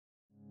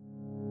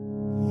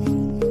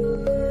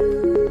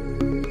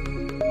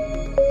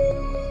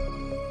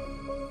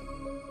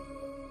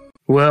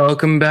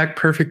Welcome back,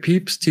 Perfect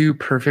Peeps, to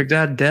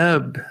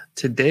Perfect.Deb.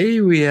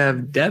 Today we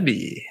have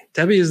Debbie.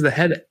 Debbie is the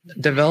head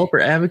developer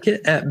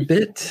advocate at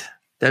Bit.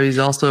 Debbie's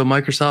also a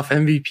Microsoft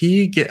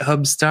MVP,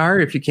 GitHub star,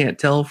 if you can't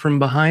tell from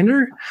behind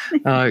her,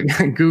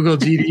 Google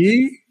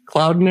GDE,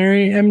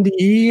 Cloudinary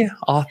MDE,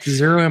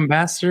 Auth0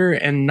 ambassador,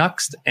 and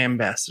Nuxt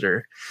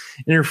ambassador.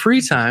 In her free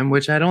time,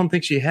 which I don't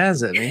think she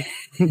has any,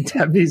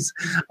 Debbie's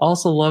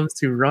also loves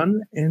to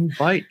run and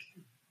bike.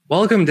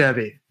 Welcome,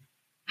 Debbie.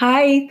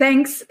 Hi,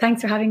 thanks.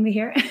 Thanks for having me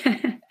here.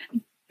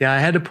 Yeah, I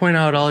had to point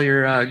out all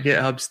your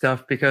GitHub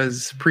stuff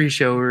because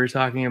pre-show we were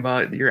talking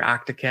about your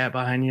Octocat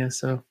behind you.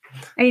 So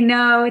I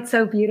know, it's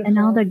so beautiful. And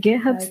all the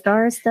GitHub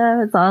star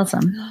stuff. It's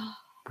awesome.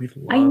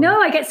 I know,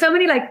 I get so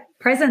many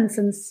presents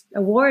and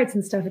awards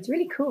and stuff. It's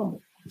really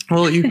cool.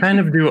 Well, you kind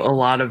of do a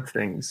lot of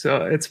things,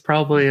 so it's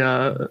probably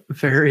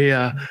very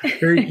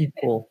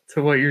equal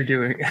to what you're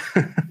doing.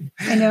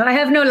 I know. I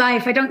have no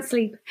life. I don't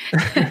sleep.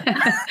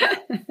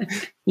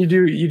 You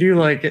do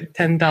like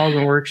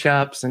 10,000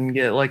 workshops and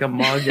get like a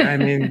mug. I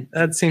mean,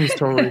 that seems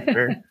totally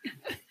fair.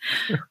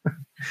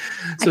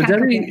 So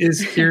Debbie is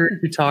here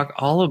to talk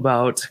all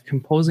about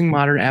composing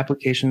modern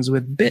applications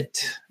with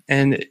Bit.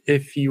 And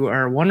if you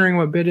are wondering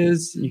what Bit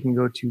is, you can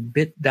go to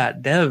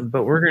bit.dev,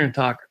 but we're going to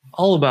talk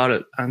all about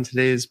it on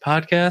today's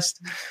podcast.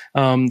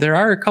 There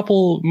are a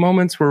couple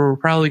moments where we're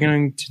probably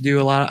going to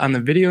do a lot on the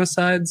video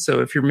side.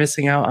 So if you're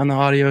missing out on the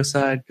audio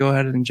side, go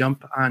ahead and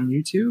jump on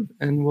YouTube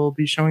and we'll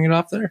be showing it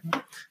off there.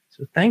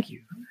 So thank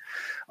you.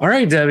 All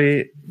right,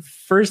 Debbie,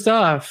 first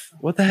off,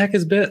 what the heck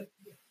is Bit?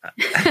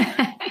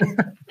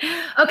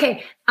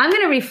 Okay, I'm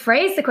going to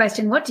rephrase the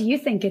question. What do you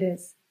think it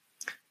is?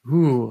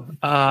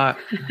 A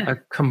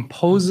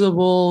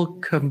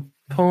composable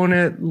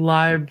component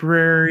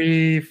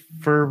library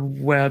for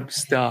web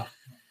stuff.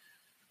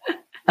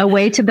 A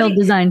way to build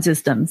design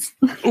systems.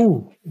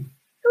 Ooh,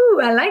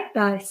 I like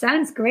that.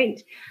 Sounds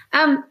great.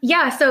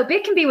 So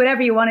Bit can be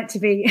whatever you want it to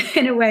be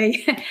in a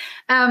way.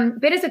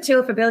 Bit is a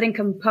tool for building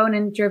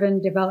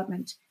component-driven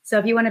development. So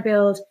if you want to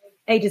build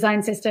a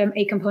design system,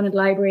 a component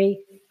library,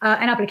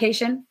 an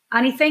application,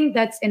 anything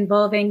that's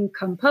involving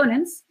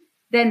components,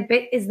 then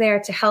Bit is there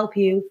to help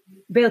you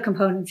build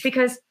components.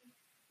 Because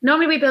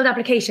normally we build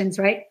applications,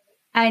 right?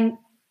 And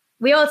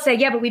we all say,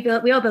 yeah, but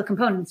we all build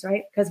components,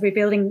 right? Because we're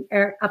building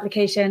our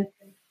application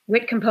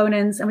with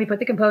components and we put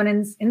the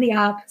components in the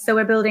app. So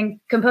we're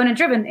building component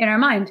driven in our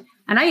mind.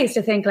 And I used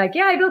to think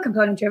I build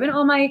component driven.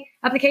 All my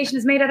application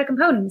is made out of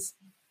components.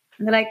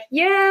 And they're like,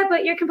 yeah,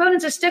 but your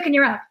components are stuck in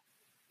your app.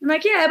 I'm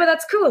like, yeah, but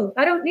that's cool.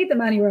 I don't need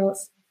them anywhere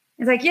else.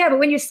 It's like, yeah, but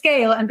when you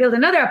scale and build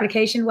another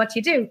application, what do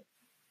you do?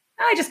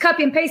 I just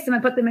copy and paste them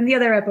and put them in the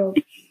other repo.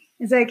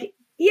 It's like,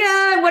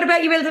 yeah, what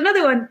about you build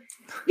another one?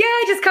 Yeah,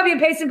 I just copy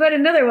and paste and put in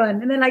another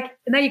one. And then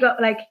now you got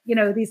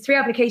these three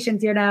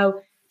applications you're now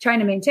trying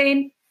to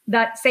maintain,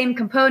 that same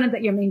component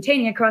that you're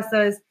maintaining across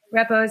those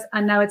repos.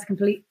 And now it's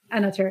complete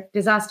and utter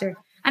disaster.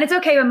 And it's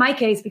okay in my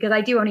case, because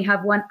I do only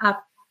have one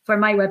app for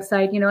my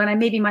website, and I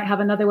maybe might have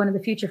another one in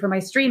the future for my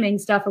streaming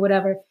stuff or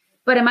whatever.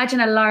 But imagine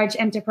a large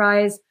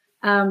enterprise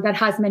that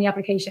has many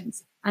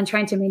applications, and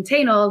trying to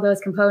maintain all those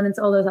components,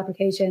 all those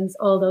applications,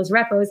 all those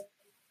repos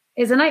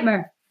is a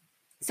nightmare.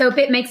 So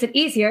Bit makes it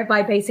easier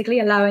by basically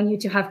allowing you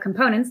to have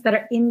components that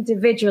are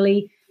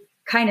individually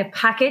kind of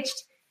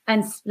packaged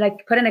and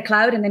put in a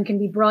cloud and then can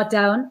be brought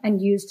down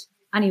and used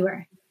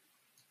anywhere.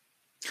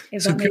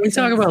 So can we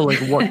talk about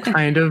what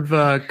kind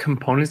of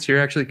components you're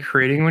actually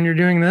creating when you're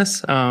doing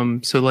this?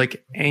 So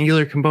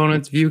Angular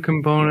components, Vue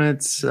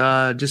components,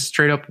 just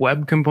straight up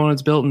web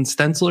components built in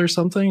Stencil or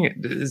something.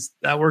 Does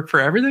that work for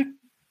everything?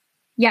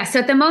 Yeah. So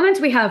at the moment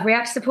we have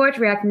React support,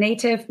 React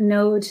Native,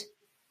 Node,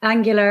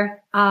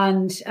 Angular,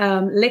 and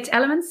Lit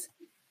elements.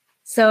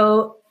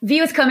 So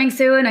Vue is coming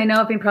soon. I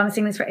know I've been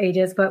promising this for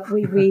ages, but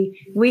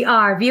we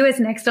are. Vue is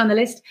next on the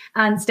list,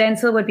 and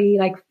Stencil would be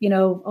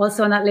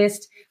also on that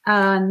list.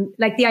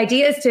 The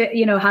idea is to,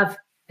 have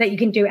that you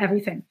can do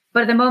everything.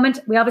 But at the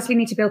moment, we obviously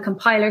need to build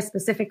compilers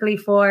specifically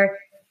for,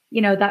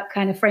 that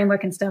kind of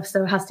framework and stuff.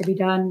 So it has to be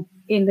done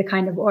in the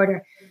kind of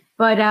order.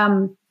 But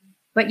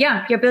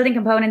yeah, you're building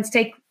components.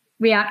 Take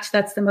React.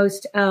 That's the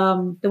most,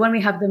 the one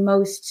we have the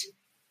most,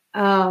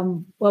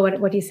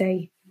 what do you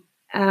say?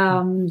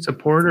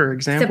 Support or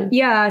example?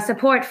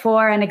 Support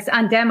for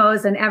and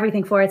demos and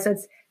everything for it. So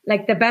it's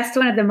the best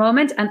one at the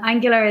moment. And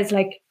Angular is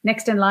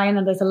next in line,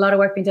 and there's a lot of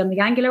work being done on the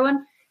Angular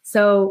one.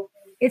 So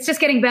it's just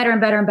getting better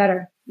and better and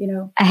better,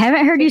 I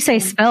haven't heard you say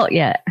Svelte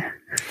yet.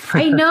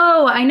 I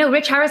know.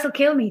 Rich Harris will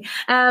kill me.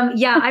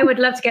 I would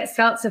love to get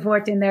Svelte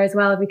support in there as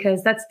well,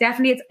 because that's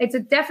definitely, it's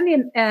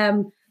definitely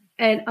an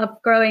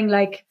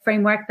upgrowing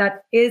framework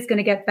that is going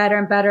to get better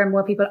and better, and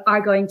more people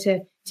are going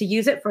to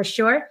use it for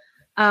sure.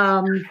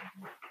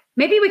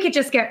 Maybe we could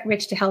just get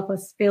Rich to help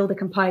us build a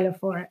compiler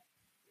for it.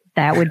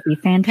 That would be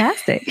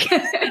fantastic.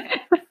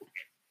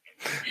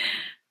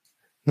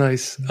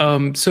 Nice.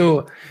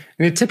 So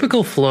in a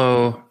typical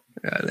flow,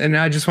 And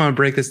I just want to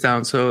break this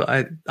down so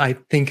I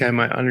think I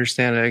might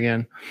understand it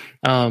again.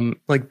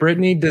 Like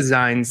Brittany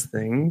designs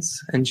things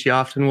and she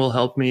often will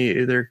help me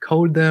either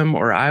code them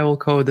or I will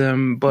code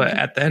them. But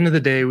at the end of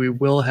the day, we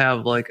will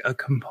have like a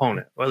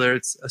component, whether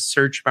it's a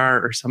search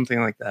bar or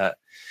something like that.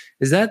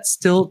 Is that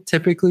still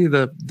typically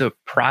the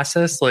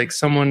process? Like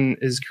someone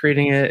is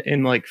creating it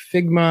in like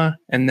Figma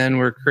and then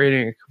we're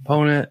creating a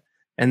component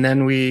and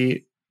then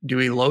do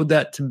we load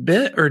that to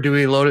Bit or do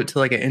we load it to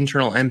like an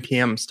internal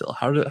NPM still?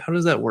 How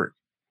does that work?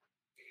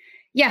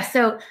 Yeah,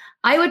 so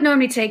I would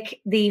normally take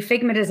the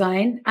Figma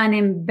design and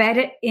embed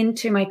it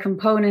into my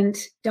component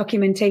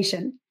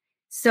documentation.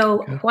 So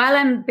while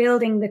I'm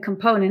building the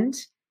component,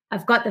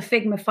 I've got the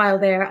Figma file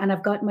there and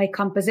I've got my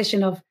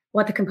composition of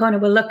what the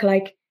component will look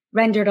like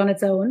rendered on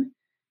its own.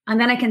 And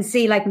then I can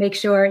see, like, make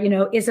sure,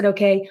 is it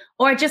okay?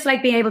 Or just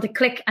like being able to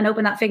click and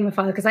open that Figma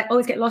file, because I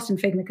always get lost in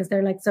Figma because there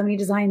are like so many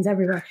designs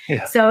everywhere.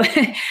 Yeah. So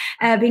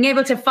being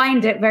able to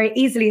find it very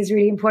easily is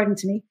really important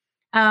to me.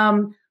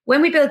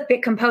 When we build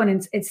Bit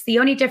components, it's the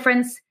only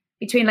difference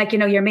between like,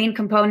 your main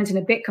component and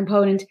a Bit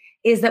component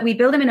is that we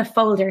build them in a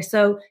folder.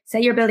 So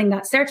say you're building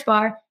that search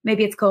bar,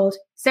 maybe it's called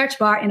search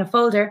bar in a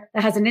folder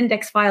that has an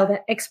index file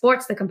that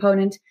exports the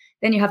component.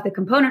 Then you have the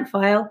component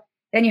file.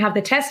 Then you have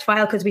the test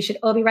file because we should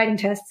all be writing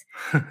tests.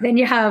 Then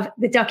you have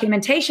the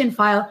documentation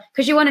file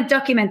because you want to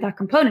document that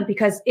component,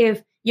 because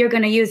if you're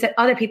going to use it,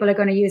 other people are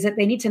going to use it.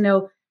 They need to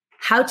know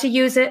how to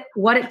use it,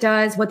 what it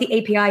does, what the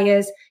API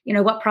is,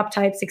 what prop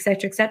types, et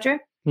cetera, et cetera.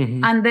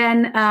 Mm-hmm. And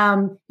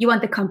then you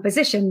want the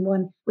composition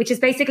one, which is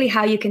basically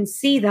how you can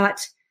see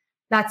that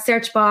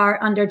search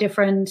bar under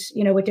different,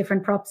 with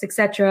different props, et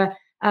cetera,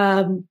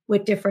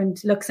 with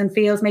different looks and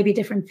feels, maybe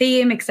different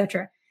theme, et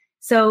cetera.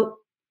 So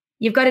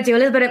you've got to do a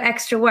little bit of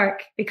extra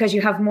work because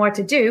you have more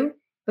to do,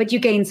 but you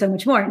gain so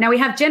much more. Now we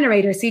have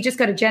generators, so you just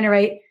got to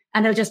generate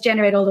and they'll just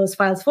generate all those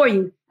files for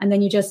you. And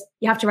then you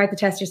have to write the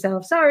test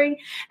yourself. Sorry.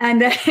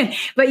 And,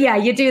 but yeah,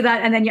 you do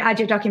that and then you add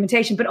your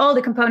documentation, but all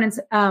the components,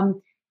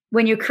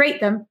 when you create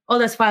them, all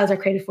those files are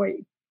created for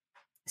you.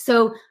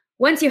 So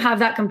once you have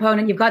that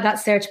component, you've got that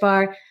search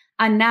bar,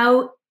 and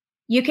now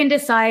you can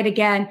decide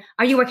again,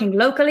 are you working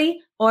locally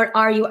or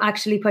are you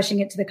actually pushing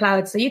it to the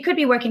cloud? So you could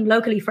be working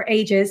locally for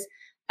ages,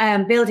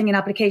 building an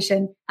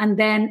application and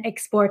then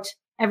export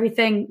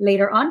everything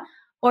later on.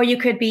 Or you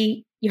could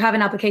be, you have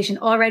an application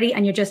already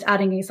and you're just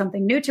adding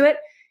something new to it.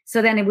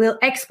 So then it will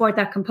export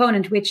that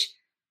component, which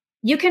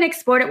you can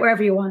export it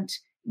wherever you want.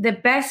 The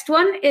best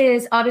one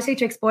is obviously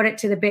to export it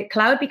to the Bit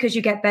cloud because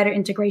you get better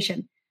integration,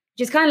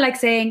 which is kind of like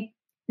saying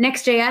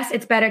Next.js,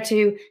 it's better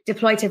to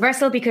deploy to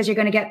Vercel because you're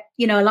going to get,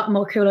 a lot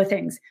more cooler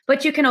things.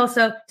 But you can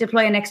also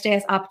deploy a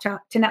Next.js app to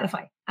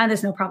Netlify and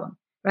there's no problem,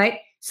 right?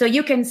 So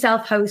you can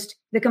self-host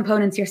the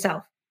components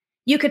yourself.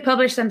 You could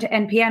publish them to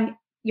NPM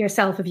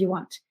yourself if you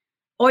want,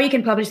 or you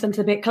can publish them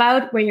to the Bit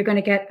cloud where you're going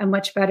to get a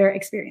much better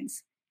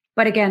experience.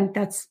 But again,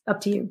 that's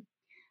up to you.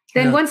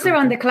 Then once they're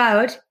on the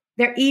cloud,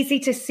 they're easy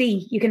to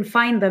see. You can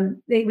find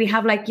them. We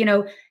have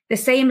the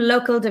same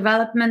local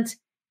development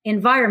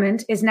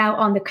environment is now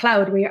on the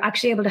cloud where you're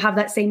actually able to have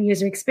that same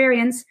user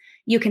experience.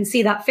 You can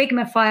see that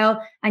Figma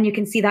file and you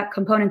can see that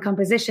component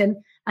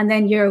composition. And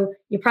then your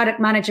product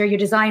manager, your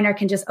designer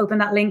can just open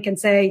that link and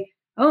say,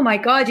 oh my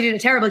God, you did a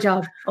terrible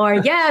job. Or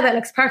yeah, that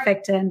looks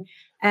perfect. And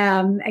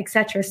et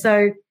cetera.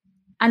 So,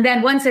 and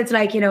then once it's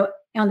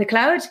on the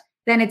cloud,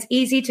 then it's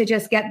easy to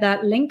just get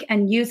that link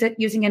and use it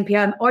using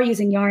NPM or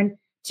using Yarn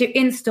to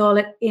install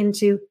it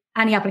into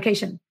any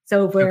application.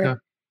 So if we're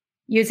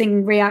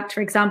using React,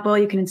 for example,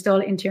 you can install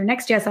it into your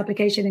Next.js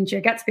application, into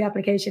your Gatsby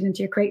application, into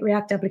your Create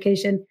React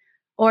application,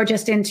 or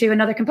just into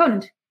another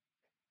component.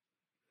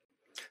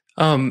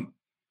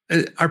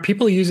 Are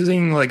people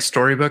using like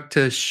Storybook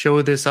to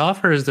show this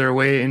off, or is there a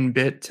way in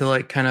Bit to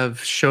like kind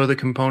of show the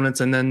components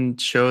and then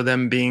show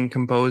them being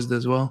composed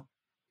as well?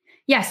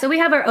 Yeah, so we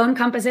have our own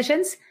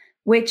compositions,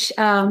 which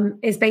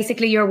is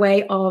basically your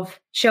way of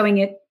showing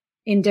it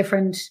in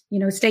different,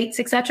 states,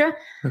 etc.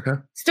 Okay.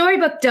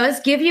 Storybook does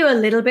give you a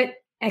little bit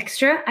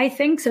extra, I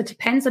think. So it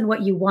depends on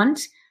what you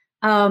want,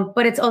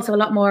 but it's also a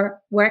lot more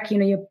work.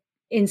 You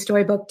in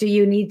Storybook, do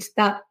you need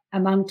that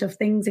amount of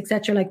things,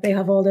 etc.? Like they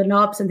have all the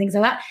knobs and things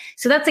like that.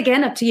 So that's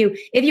again up to you.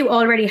 If you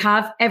already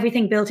have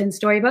everything built in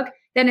Storybook,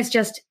 then it's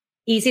just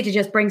easy to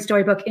just bring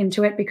Storybook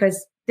into it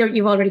because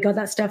you've already got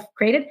that stuff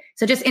created.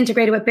 So just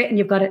integrate it with Bit and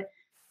you've got it.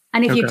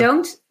 And if you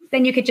don't,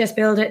 then you could just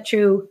build it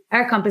through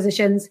our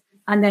compositions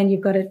and then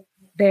you've got it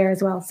there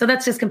as well. So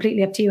that's just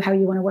completely up to you how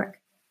you want to work.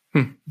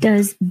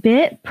 Does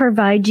Bit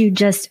provide you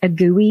just a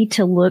GUI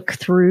to look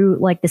through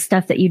like the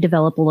stuff that you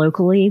develop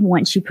locally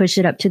once you push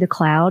it up to the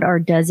cloud? Or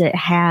does it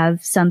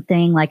have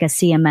something like a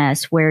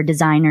CMS where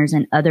designers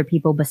and other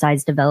people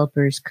besides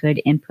developers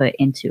could input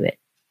into it?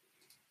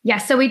 Yeah,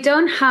 so we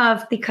don't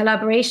have the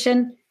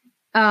collaboration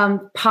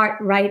part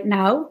right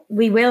now.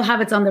 We will have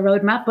it on the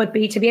roadmap, but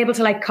to be able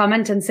to like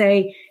comment and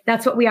say,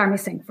 that's what we are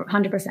missing for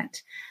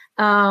 100%.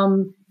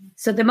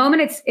 So at the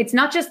moment, it's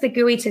not just the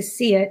GUI to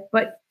see it,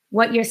 but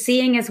what you're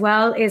seeing as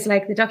well is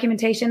like the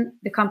documentation,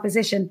 the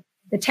composition,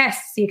 the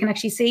tests. So you can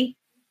actually see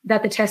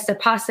that the tests are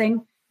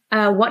passing.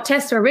 what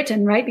tests were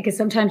written, right? Because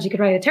sometimes you could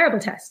write a terrible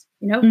test,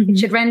 it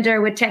should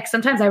render with text.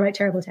 Sometimes I write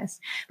terrible tests,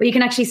 but you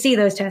can actually see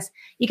those tests.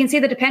 You can see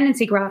the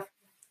dependency graph.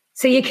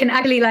 So you can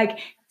actually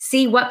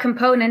see what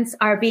components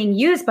are being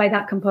used by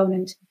that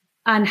component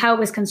and how it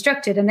was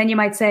constructed. And then you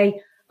might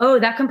say, oh,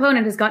 that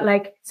component has got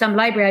some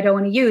library I don't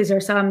want to use, or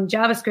some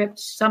JavaScript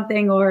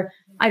something, or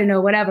I don't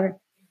know, whatever.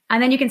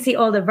 And then you can see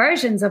all the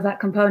versions of that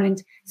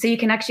component. So you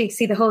can actually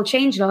see the whole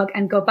changelog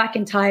and go back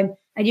in time,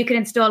 and you can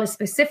install a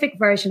specific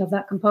version of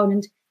that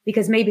component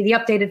because maybe the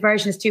updated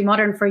version is too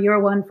modern for your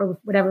one for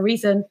whatever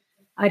reason.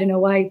 I don't know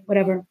why,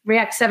 whatever,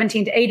 React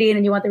 17 to 18,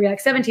 and you want the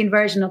React 17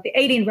 version, not the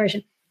 18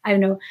 version. I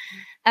don't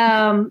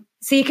know.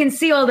 So you can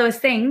see all those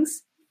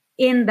things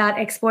in that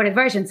exported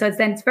version. So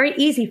it's very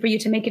easy for you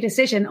to make a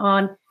decision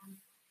on,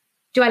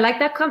 do I like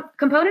that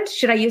component?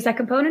 Should I use that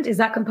component? Is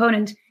that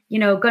component,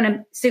 going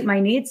to suit my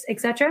needs,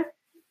 etc.?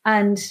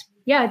 And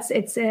yeah,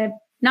 it's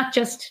not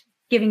just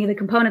giving you the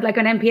component. Like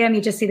on NPM,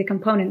 you just see the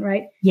component,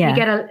 right?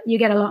 Yeah. You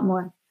get a lot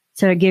more.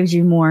 So it gives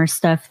you more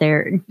stuff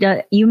there.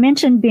 You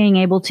mentioned being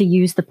able to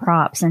use the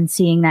props and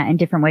seeing that in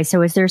different ways.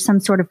 So is there some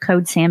sort of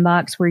code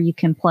sandbox where you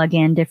can plug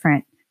in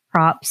different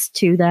props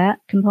to that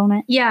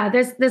component? Yeah,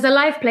 there's a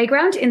live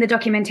playground in the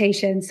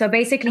documentation. So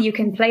basically you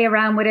can play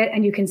around with it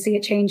and you can see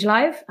it change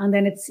live, and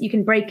then you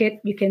can break it.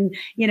 You can,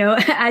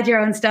 add your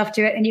own stuff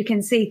to it, and you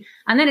can see,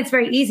 and then it's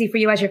very easy for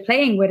you as you're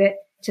playing with it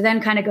to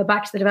then kind of go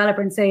back to the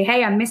developer and say,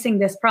 hey, I'm missing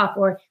this prop,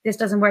 or this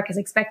doesn't work as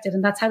expected.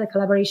 And that's how the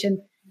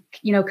collaboration,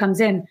 comes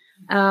in.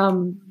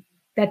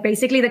 That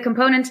basically the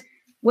component,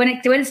 when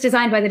it's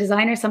designed by the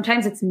designer,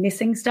 sometimes it's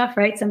missing stuff,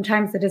 right?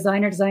 Sometimes the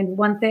designer designed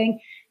one thing,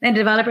 then the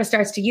developer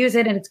starts to use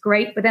it and it's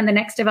great. But then the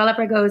next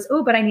developer goes,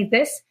 oh, but I need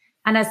this.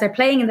 And as they're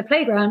playing in the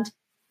playground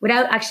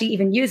without actually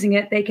even using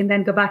it, they can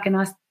then go back and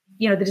ask,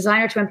 the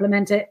designer to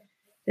implement it,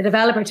 the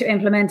developer to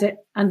implement it,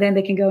 and then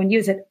they can go and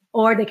use it.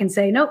 Or they can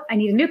say, no, I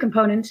need a new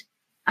component.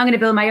 I'm going to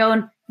build my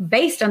own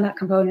based on that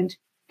component.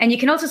 And you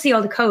can also see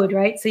all the code,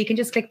 right? So you can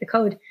just click the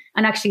code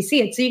and actually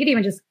see it. So you could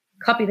even just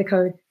copy the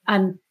code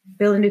and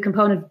build a new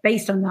component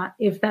based on that,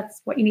 if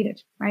that's what you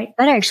needed, right?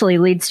 That actually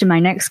leads to my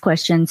next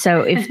question.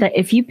 So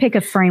if you pick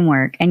a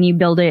framework and you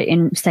build it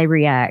in, say,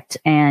 React,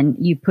 and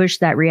you push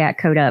that React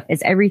code up,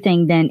 is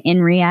everything then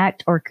in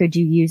React, or could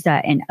you use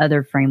that in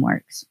other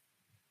frameworks?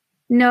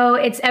 No,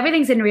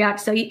 everything's in React.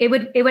 So it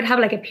would have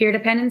a peer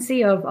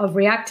dependency of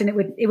React, and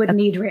it would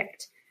need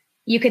React.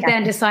 You could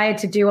then decide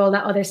to do all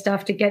that other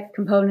stuff to get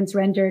components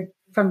rendered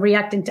from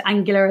React into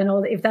Angular and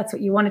all that, if that's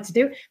what you wanted to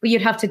do, but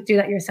you'd have to do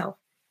that yourself.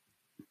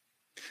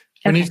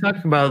 When you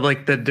talk about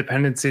the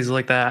dependencies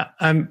like that,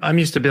 I'm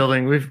used to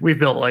building. We've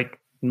built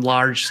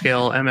large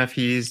scale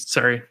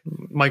MFEs,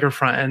 micro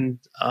front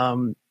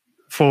end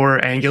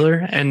for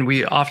Angular, and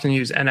we often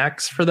use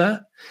NX for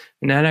that.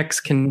 And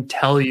NX can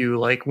tell you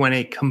when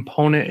a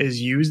component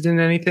is used in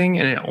anything,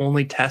 and it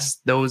only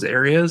tests those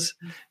areas.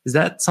 Is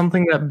that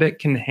something that Bit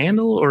can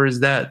handle, or is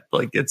that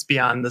it's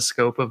beyond the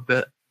scope of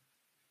Bit?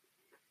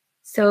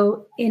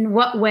 So in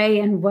what way,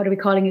 and what are we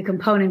calling a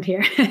component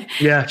here?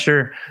 Yeah,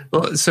 sure.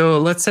 Well, so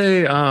let's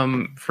say,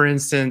 for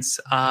instance,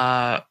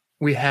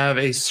 we have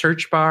a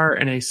search bar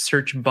and a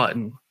search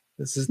button.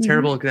 This is a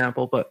terrible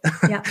example, but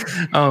yeah.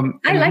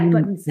 I like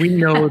buttons. We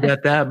know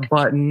that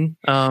button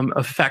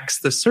affects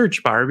the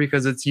search bar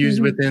because it's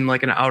used within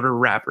an outer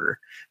wrapper.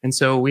 And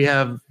so we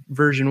have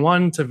version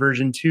 1 to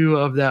version 2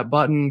 of that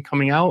button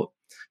coming out.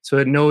 So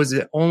it knows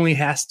it only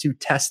has to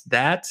test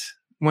that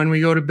when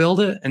we go to build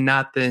it, and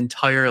not the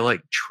entire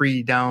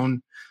tree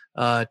down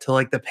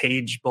to the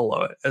page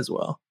below it as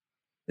well.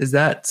 Is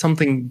that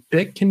something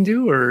Bit can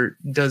do, or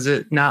does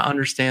it not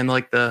understand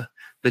the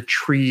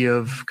tree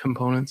of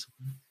components?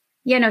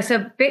 Yeah, no.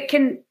 So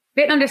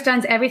Bit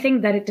understands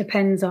everything that it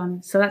depends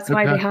on. So that's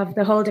why they have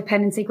the whole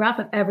dependency graph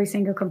of every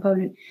single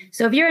component.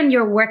 So if you're in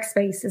your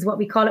workspace, is what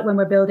we call it when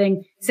we're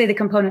building, say, the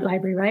component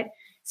library, right?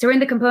 So we're in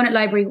the component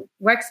library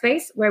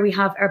workspace where we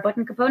have our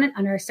button component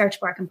and our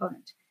search bar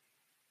component.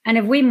 And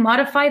if we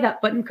modify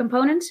that button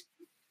component,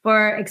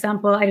 for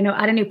example, I don't know,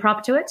 add a new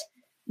prop to it,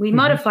 we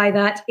modify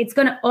that, it's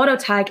going to auto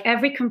tag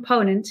every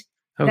component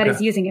that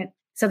is using it.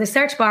 So the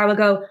search bar will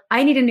go,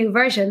 I need a new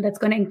version that's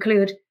going to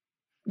include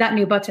that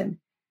new button.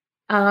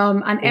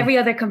 And every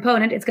other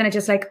component, it's going to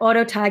just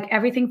auto tag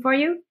everything for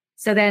you.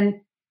 So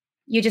then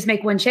you just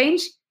make one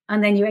change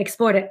and then you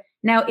export it.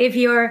 Now, if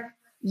you're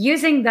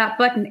using that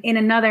button in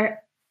another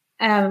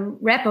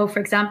repo, for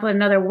example,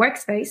 another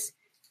workspace,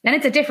 then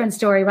it's a different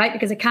story, right?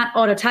 Because it can't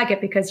auto tag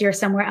it because you're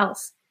somewhere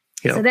else.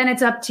 Yep. So then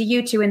it's up to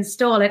you to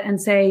install it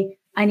and say,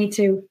 I need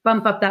to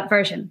bump up that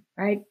version,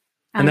 right?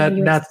 And I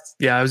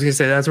was going to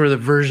say, that's where the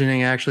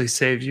versioning actually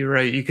saves you,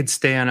 right? You could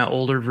stay on an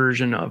older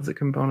version of the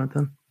component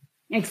then.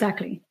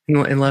 Exactly.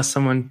 Unless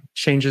someone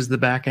changes the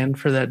back end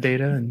for that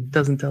data and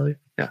doesn't tell you.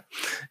 Yeah.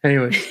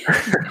 Anyway,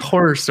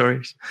 horror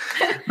stories.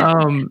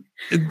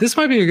 This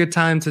might be a good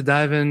time to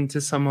dive into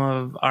some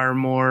of our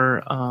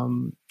more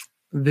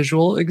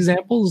visual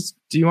examples.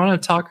 Do you want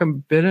to talk a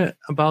bit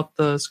about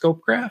the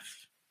scope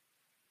graph?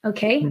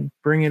 Okay.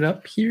 Bring it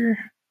up here.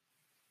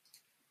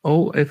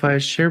 Oh, if I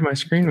share my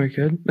screen, we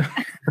could.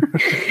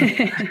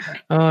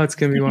 Oh, it's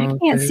going to be one of those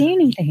I can't days. see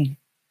anything.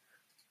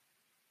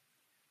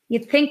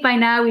 You'd think by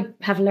now we'd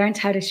have learned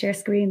how to share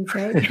screens,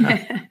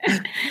 right?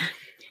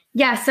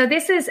 Yeah, so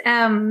this is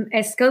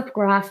a scope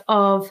graph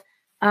of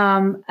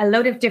a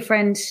load of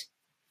different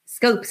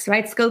scopes,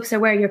 right? Scopes are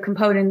where your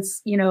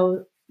components,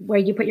 where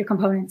you put your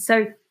components.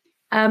 So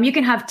you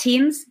can have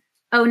teams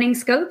owning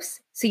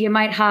scopes. So you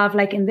might have,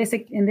 like in this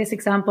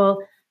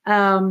example,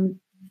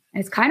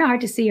 it's kind of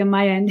hard to see on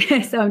my end,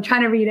 so I'm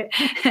trying to read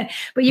it.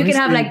 But you can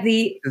have like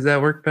Does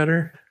that work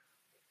better?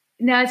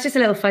 No, it's just a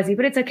little fuzzy,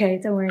 but it's okay.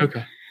 Don't worry.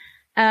 Okay.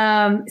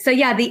 So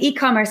yeah, the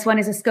e-commerce one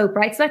is a scope,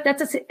 right? So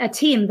that's a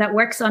team that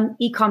works on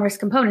e-commerce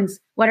components.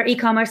 What are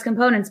e-commerce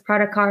components?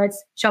 Product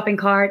cards, shopping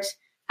cart,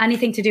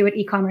 anything to do with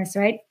e-commerce,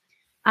 right?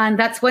 And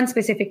that's one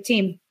specific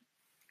team.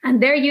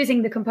 And they're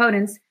using the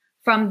components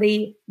from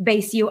the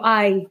base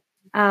UI,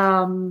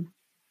 scope.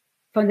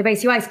 And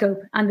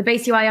the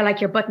base UI are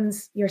like your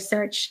buttons, your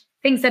search,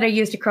 things that are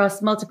used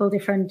across multiple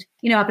different,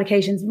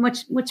 applications,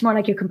 much more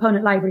like your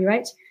component library,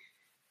 right?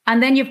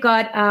 And then you've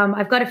got,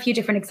 I've got a few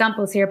different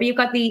examples here, but you've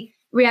got the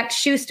React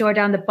Shoe Store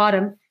down the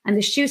bottom, and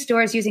the Shoe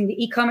Store is using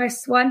the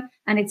e-commerce one,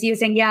 and it's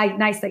using,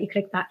 nice that you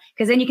click that,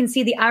 because then you can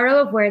see the arrow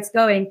of where it's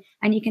going,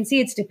 and you can see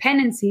its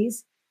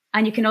dependencies,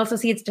 and you can also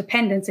see its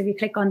dependence. If you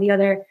click on the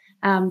other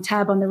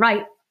tab on the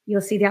right,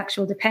 you'll see the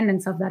actual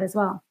dependence of that as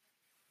well.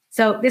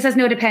 So this has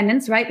no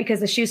dependence, right?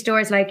 Because the Shoe Store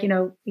is like,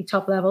 the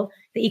top level.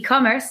 The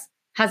e-commerce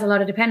has a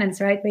lot of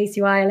dependence, right? Base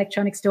UI,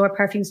 electronic store,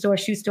 perfume store,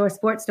 shoe store,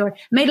 sports store,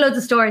 made loads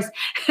of stores.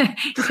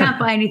 You can't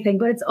buy anything,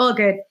 but it's all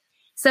good.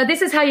 So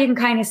this is how you can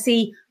kind of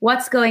see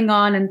what's going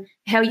on and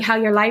how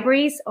your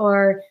libraries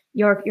or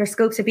your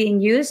scopes are being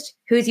used,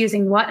 who's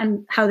using what,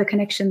 and how the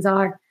connections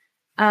are.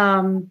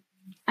 And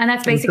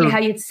that's basically how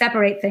you'd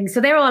separate things. So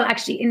they're all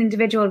actually in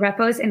individual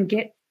repos in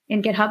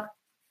GitHub.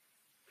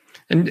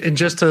 And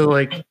just to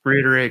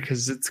reiterate,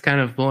 because it's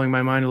kind of blowing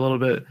my mind a little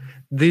bit,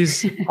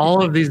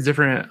 all of these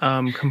different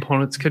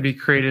components could be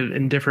created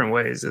in different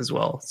ways as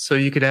well. So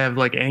you could have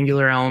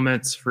Angular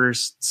elements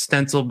versus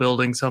stencil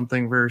building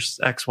something versus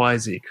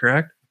XYZ,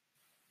 correct?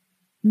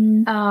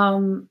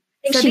 So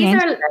these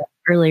are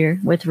earlier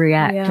with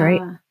React,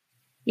 right?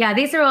 Yeah,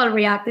 these are all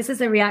React. This is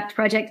a React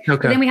project.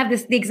 Okay. But then we have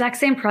the exact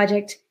same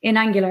project in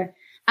Angular.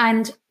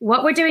 And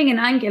what we're doing in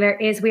Angular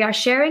is we are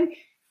sharing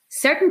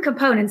certain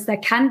components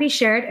that can be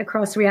shared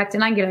across React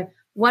and Angular.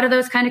 What are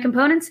those kind of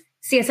components?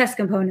 CSS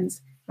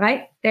components,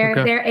 right?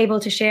 They're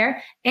able to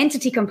share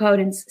entity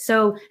components.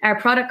 So our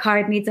product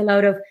card needs a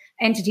load of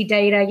entity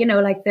data,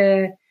 like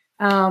the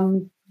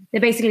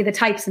basically the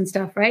types and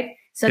stuff, right?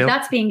 So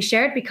that's being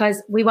shared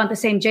because we want the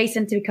same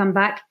JSON to come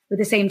back with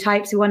the same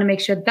types. We want to make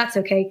sure that's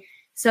okay.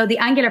 So the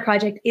Angular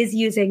project is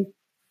using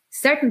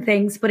certain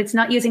things, but it's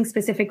not using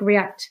specific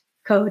React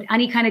code.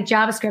 Any kind of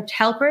JavaScript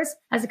helpers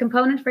as a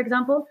component, for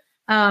example,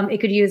 it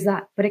could use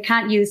that, but it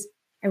can't use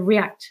a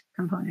React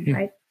component,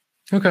 right?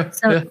 Okay.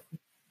 So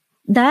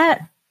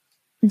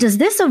does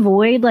this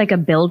avoid a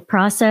build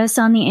process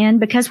on the end?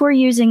 Because we're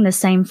using the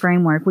same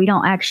framework, we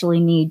don't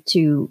actually need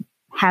to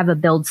have a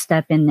build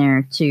step in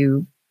there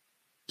to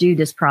do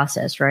this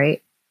process,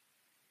 right?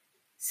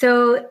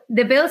 So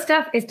the build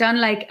stuff is done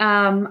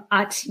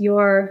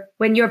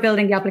when you're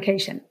building the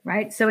application,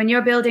 right? So when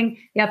you're building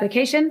the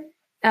application,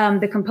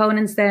 the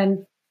components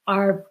then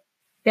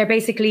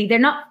they're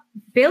not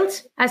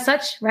built as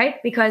such,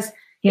 right? Because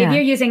if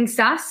you're using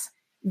Sass,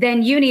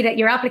 then you need at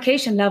your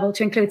application level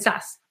to include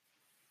Sass.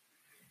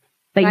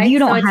 But right? you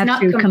don't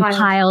have to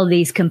compile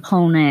these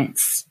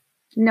components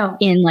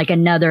in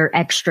another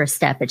extra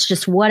step. It's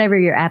just whatever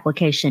your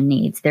application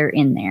needs, they're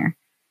in there.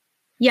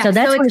 Yeah, so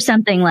that's where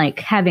something like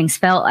having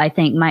Svelte, I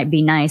think, might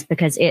be nice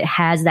because it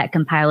has that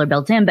compiler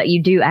built in, but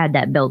you do add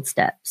that build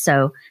step.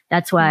 So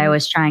that's why I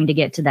was trying to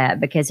get to that,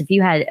 because if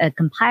you had a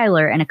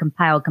compiler and a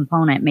compiled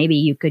component, maybe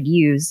you could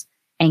use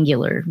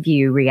Angular,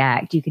 Vue,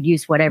 React. You could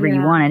use whatever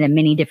you wanted in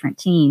many different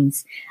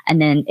teams,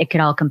 and then it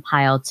could all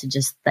compile to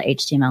just the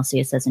HTML,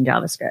 CSS, and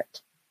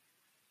JavaScript.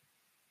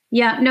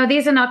 Yeah, no,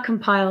 these are not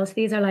compiles.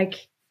 These are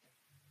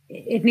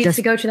it needs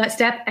to go to that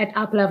step at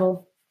app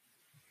level.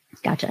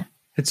 Gotcha.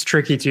 It's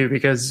tricky too,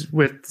 because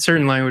with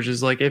certain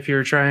languages, if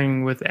you're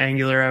trying with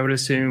Angular, I would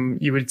assume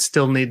you would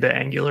still need the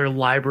Angular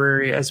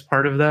library as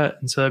part of that.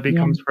 And so that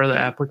becomes part of the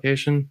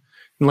application,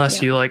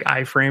 unless you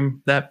iframe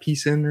that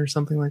piece in or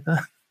something like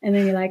that. And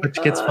then you're which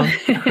gets fun.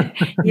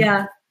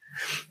 Yeah.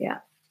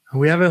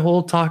 We have a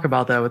whole talk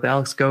about that with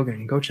Alex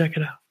Goguen. Go check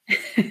it out.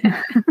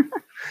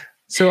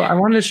 So I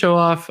wanted to show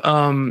off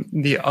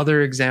the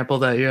other example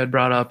that you had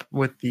brought up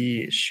with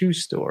the shoe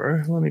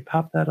store. Let me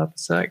pop that up a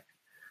sec.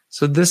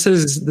 So this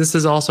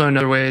is also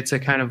another way to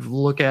kind of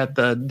look at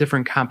the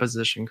different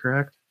composition,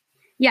 correct?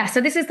 Yeah.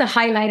 So this is the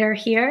highlighter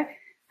here,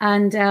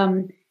 and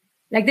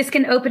this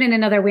can open in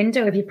another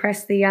window if you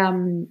press the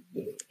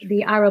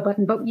arrow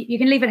button. But you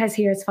can leave it as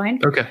here; it's fine.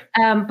 Okay.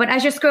 But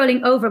as you're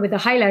scrolling over with the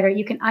highlighter,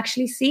 you can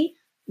actually see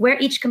where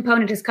each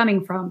component is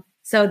coming from.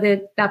 So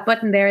that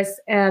button there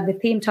is the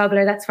theme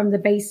toggler. That's from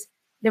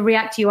the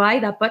React UI.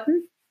 That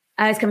button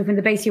is coming from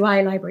the base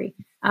UI library.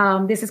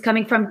 This is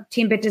coming from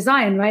Team Bit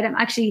Design, right?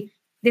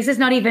 This is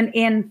not even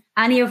in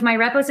any of my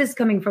repos. This is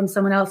coming from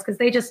someone else because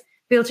they just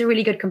built a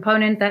really good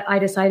component that I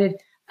decided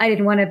I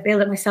didn't want to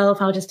build it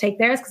myself. I'll just take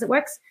theirs because it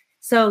works.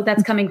 So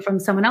that's coming from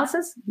someone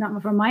else's,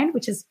 not from mine,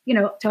 which is,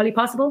 totally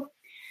possible.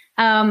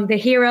 The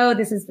hero,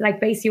 this is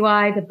like base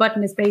UI. The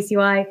button is base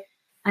UI.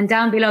 And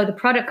down below the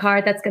product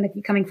card, that's going to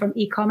be coming from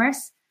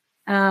e-commerce.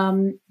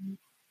 So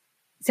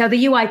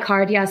the UI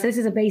card, so this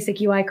is a basic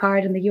UI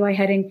card and the UI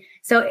heading.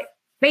 So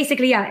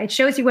basically, it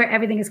shows you where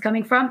everything is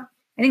coming from.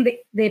 I think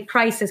the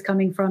price is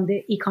coming from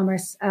the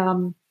e-commerce.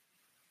 So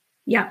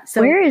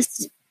where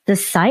is the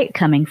site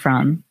coming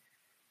from?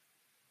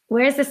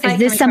 Where's the site? Is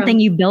this something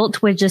you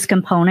built with just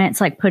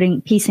components, like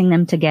piecing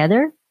them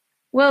together?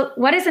 Well,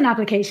 what is an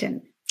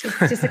application? It's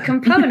just a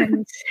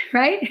component,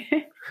 right?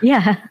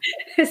 Yeah.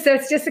 So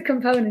it's just a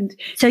component.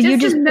 So you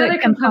just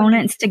put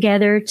components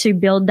together to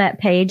build that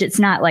page. It's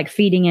not like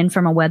feeding in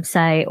from a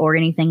website or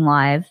anything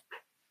live.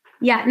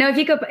 Yeah. No, if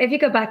you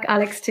go back,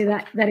 Alex, to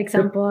that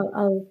example,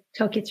 I'll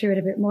talk you through it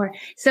a bit more.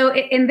 So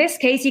in this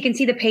case, you can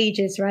see the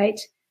pages,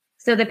 right?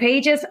 So the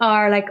pages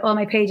are like all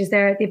my pages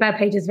there. The about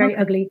page is very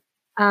ugly.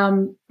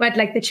 But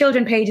like the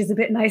children page is a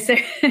bit nicer,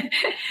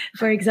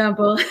 for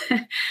example,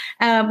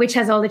 which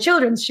has all the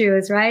children's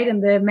shoes, right?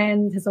 And the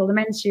men has all the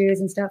men's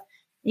shoes and stuff.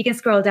 You can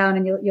scroll down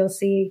and you'll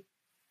see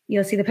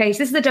the page.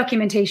 This is the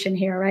documentation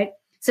here, right?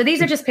 So these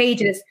are just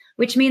pages,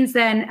 which means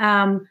then,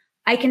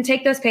 I can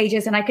take those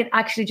pages and I can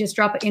actually just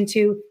drop it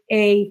into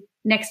a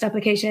Next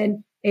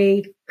application,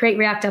 a Create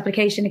React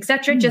application,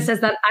 etc., just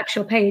as that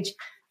actual page.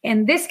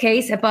 In this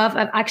case, above,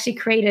 we've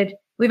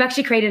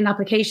actually created an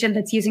application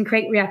that's using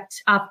Create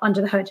React app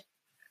under the hood,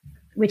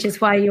 which is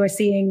why you are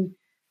seeing,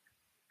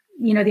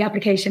 the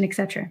application,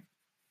 etc.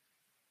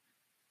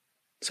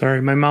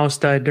 Sorry, my mouse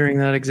died during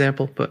that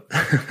example, but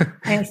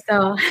I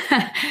saw.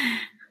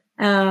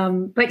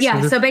 But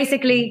yeah, so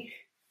basically,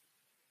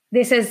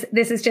 this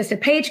is just a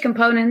page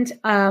component.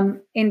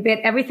 In Bit,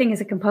 everything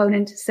is a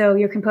component. So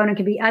your component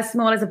can be as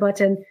small as a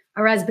button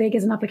or as big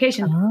as an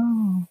application.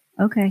 Oh,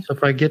 okay. So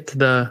if I get to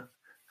the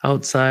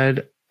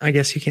outside, I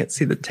guess you can't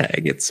see the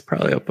tag. It's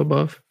probably up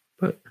above,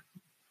 but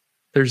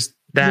there's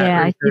that.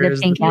 Yeah, I see the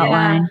pink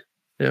outline.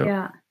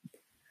 Yeah.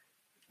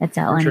 It's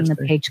outlining the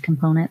page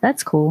component.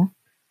 That's cool.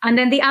 And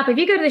then the app, if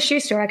you go to the shoe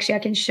store, actually, I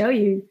can show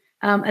you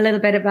a little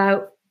bit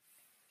about,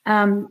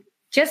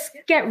 just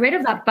get rid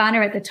of that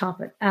banner at the top,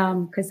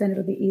 because then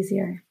it'll be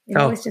easier. It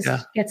always just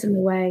gets in the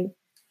way.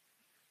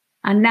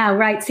 And now,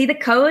 right, see the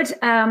code?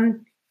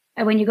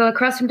 When you go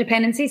across from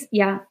dependencies,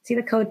 see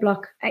the code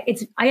block.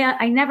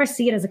 I never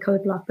see it as a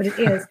code block, but it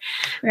is,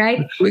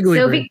 right?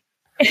 So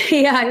if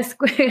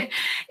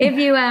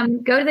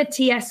you go to the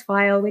TS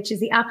file, which is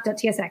the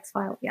app.tsx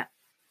file,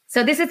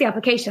 So this is the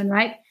application,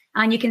 right?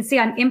 And you can see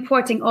I'm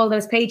importing all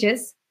those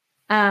pages.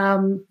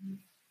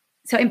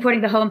 So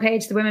importing the home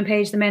page, the women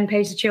page, the men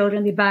page, the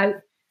children, the about,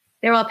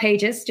 they're all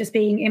pages just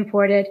being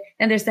imported.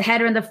 Then there's the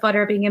header and the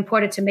footer being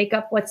imported to make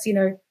up what's,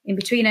 in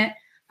between it.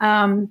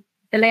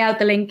 The layout,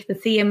 the link, the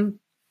theme.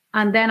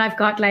 And then I've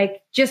got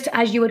just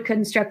as you would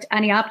construct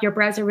any app, your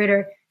browser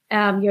router,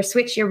 your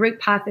switch, your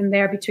root path in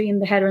there between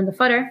the header and the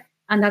footer.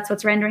 And that's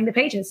what's rendering the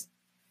pages.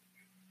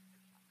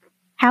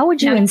 How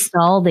would you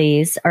install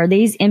these? Are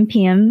these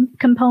NPM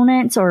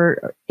components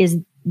or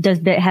does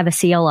Bit have a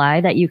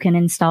CLI that you can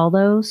install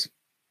those?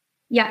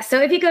 Yeah.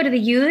 So if you go to the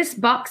use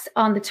box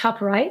on the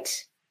top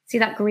right, see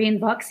that green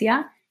box?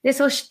 Yeah. This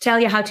will tell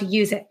you how to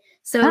use it.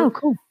 So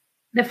cool.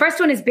 The first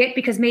one is Bit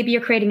because maybe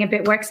you're creating a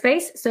Bit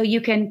workspace. So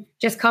you can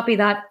just copy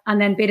that and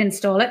then Bit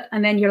install it.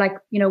 And then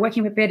you're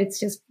working with Bit, it's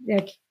just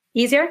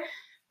easier.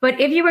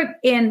 But if you were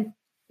in,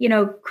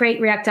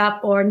 Create React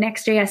App or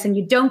Next.js and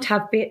you don't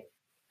have Bit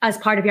as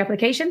part of your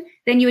application,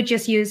 then you would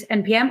just use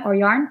NPM or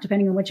Yarn,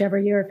 depending on whichever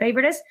your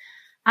favorite is.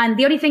 And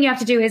the only thing you have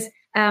to do is,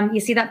 you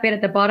see that bit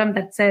at the bottom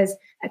that says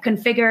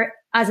configure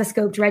as a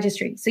scoped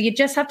registry. So you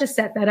just have to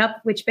set that up,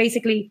 which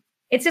basically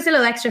it's just a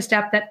little extra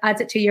step that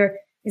adds it to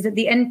is it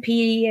the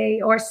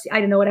NPA or I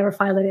don't know, whatever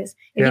file it is.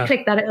 If you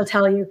click that, it'll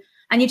tell you.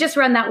 And you just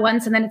run that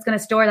once and then it's going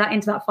to store that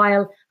into that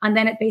file. And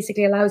then it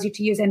basically allows you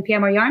to use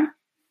NPM or Yarn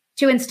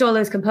to install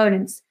those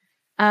components.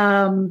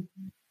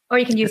 Or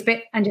you can use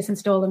Bit and just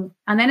install them.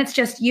 And then it's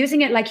just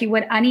using it like you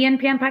would any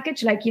NPM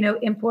package,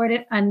 import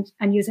it and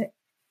use it.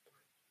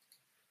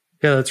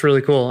 Yeah, that's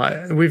really cool.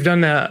 We've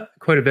done that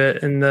quite a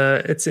bit. And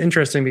it's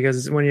interesting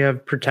because when you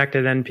have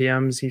protected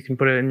NPMs, you can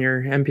put it in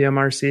your NPM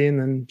RC and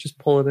then just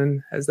pull it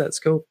in as that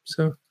scope.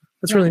 So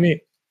that's really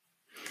neat.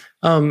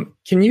 Can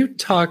you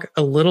talk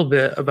a little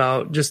bit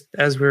about, just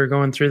as we were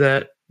going through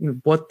that,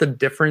 what the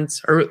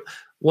difference or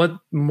what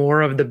more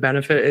of the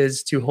benefit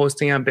is to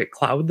hosting on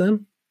BitCloud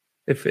then?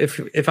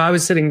 If I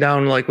was sitting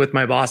down with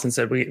my boss and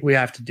said, we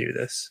have to do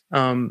this,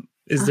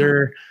 is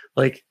there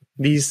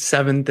these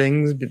 7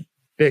 things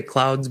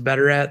BitCloud's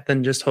better at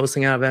than just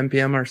hosting out of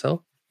NPM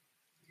ourselves?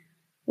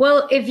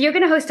 Well, if you're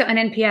going to host it on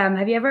NPM,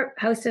 have you ever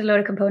hosted a load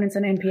of components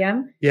on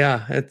NPM?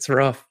 Yeah, it's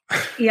rough.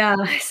 Yeah.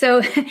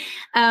 So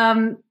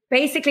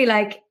basically,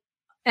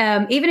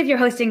 even if you're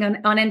hosting on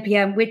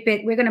NPM with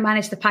Bit, we're going to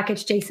manage the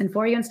package JSON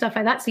for you and stuff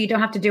like that. So you don't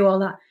have to do all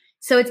that.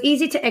 So it's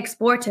easy to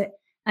export it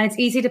and it's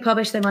easy to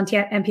publish them on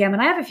NPM.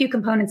 And I have a few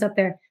components up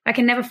there. I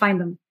can never find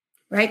them,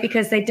 right?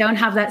 Because they don't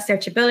have that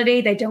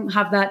searchability. They don't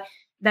have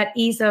that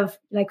ease of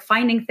like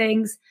finding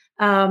things,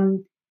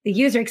 the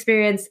user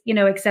experience,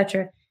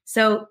 etc.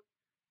 So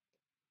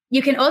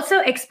you can also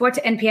export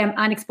to NPM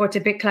and export to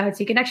BitCloud.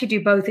 So you can actually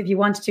do both if you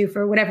wanted to,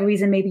 for whatever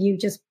reason. Maybe you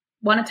just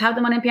wanted to have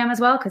them on NPM as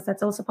well, because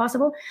that's also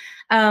possible.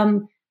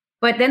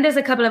 But then there's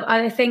a couple of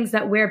other things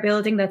that we're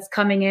building that's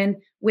coming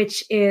in,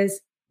 which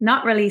is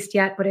not released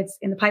yet, but it's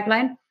in the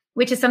pipeline,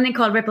 which is something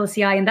called Ripple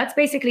CI. And that's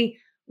basically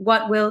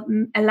what will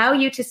allow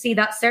you to see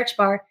that search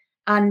bar,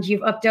 and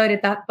you've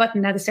updated that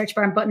button. Now the search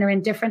bar and button are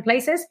in different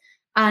places.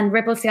 And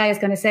Ripple CI is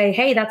going to say,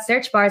 hey, that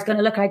search bar is going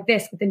to look like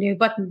this with the new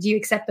button. Do you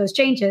accept those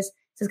changes?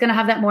 So it's going to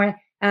have that more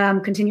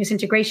continuous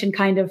integration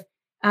kind of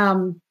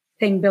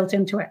thing built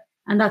into it.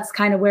 And that's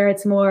kind of where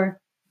it's more,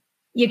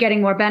 you're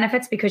getting more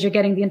benefits because you're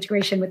getting the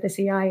integration with the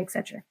CI,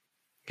 etc.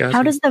 Gotcha.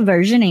 How does the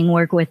versioning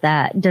work with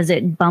that? Does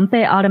it bump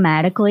it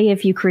automatically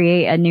if you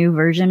create a new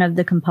version of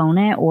the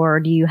component,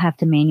 or do you have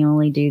to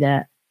manually do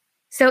that?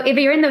 So if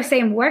you're in the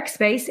same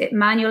workspace, it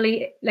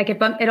manually,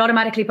 it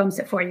automatically bumps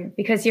it for you,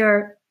 because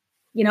you're,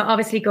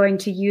 obviously going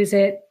to use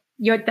it.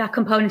 That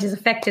component is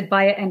affected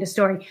by it, end of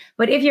story.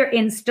 But if you're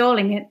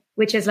installing it,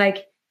 which is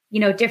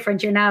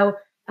different, you're now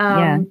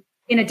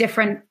in a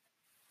different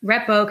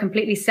repo,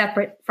 completely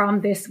separate from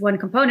this one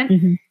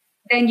component,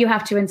 then you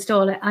have to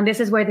install it. And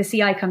this is where the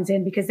CI comes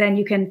in, because then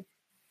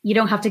you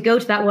don't have to go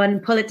to that one,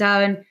 pull it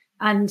down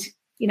and,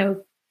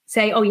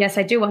 say, oh, yes,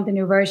 I do want the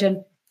new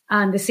version.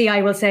 And the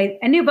CI will say,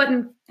 a new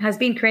button has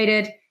been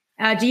created.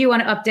 Do you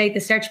want to update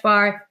the search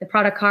bar, the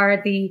product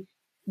card, the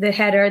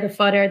header, the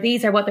footer?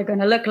 These are what they're going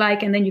to look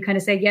like. And then you kind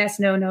of say, yes,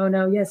 no, no,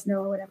 no, yes, no,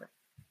 or whatever.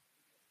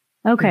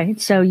 Okay.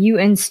 So you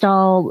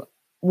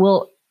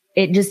will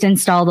it just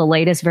install the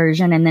latest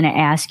version and then it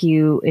asks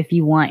you if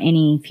you want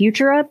any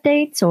future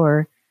updates,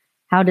 or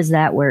how does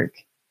that work?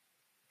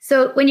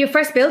 So when you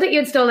first build it, you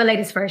install the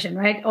latest version,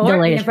 right? Or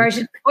the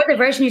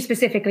version you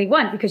specifically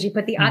want, because you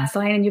put the @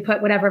 sign and you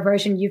put whatever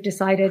version you've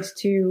decided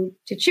to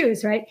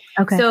choose, right?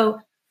 Okay. So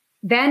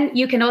then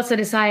you can also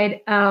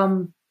decide,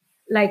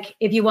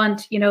 if you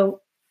want,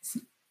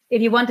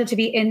 if you want it to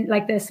be in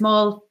like the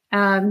small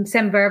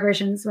Semver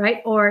versions,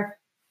 right? Or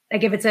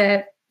like if it's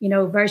a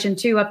version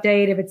 2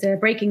 update, if it's a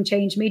breaking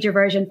change, major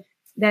version,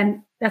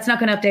 then that's not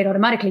going to update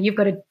automatically. You've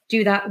got to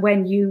do that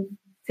when you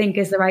think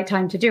is the right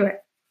time to do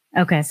it.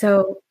 Okay.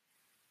 So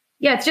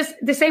yeah, it's just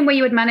the same way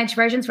you would manage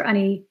versions for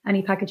any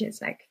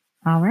packages.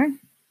 All right.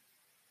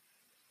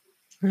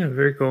 Yeah,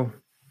 very cool.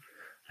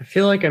 I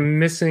feel like I'm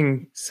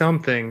missing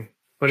something,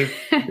 but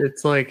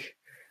it's like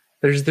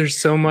there's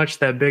so much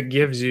that Bit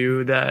gives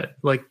you that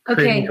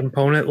creating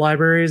component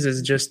libraries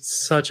is just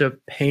such a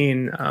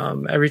pain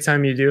every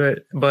time you do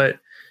it. But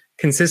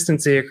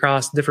consistency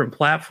across different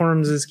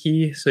platforms is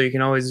key. So you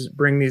can always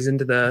bring these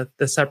into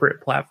the separate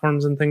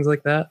platforms and things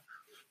like that.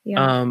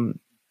 Yeah.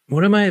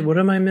 What am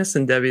I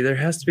missing, Debbie? There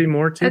has to be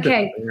more to this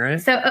thing,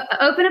 right? So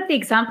open up the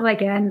example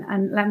again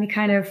and let me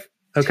kind of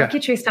talk you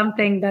through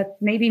something that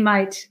maybe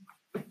might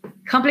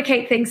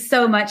complicate things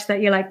so much that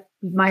you're like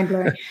mind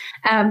blowing.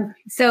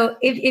 So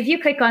if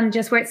you click on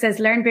just where it says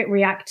Learn Bit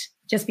React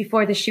just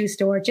before the shoe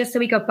store, just so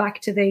we go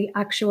back to the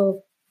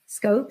actual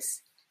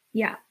scopes.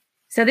 Yeah.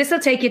 So this will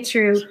take you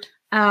through,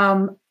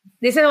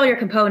 this is all your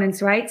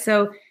components, right?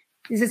 So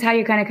this is how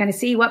you kind of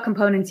see what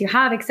components you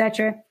have,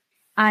 etc.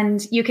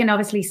 And you can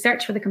obviously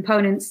search for the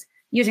components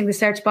using the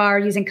search bar,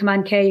 using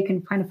Command K, you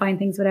can kind of find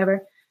things,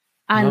 whatever.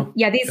 And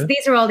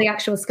these are all the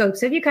actual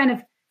scopes. So if you kind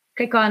of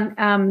click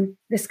on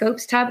the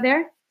scopes tab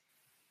there,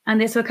 and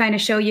this will kind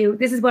of show you,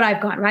 this is what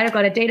I've got, right? I've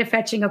got a data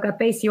fetching, I've got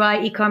base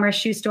UI, e-commerce,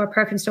 shoe store,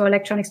 perfume store,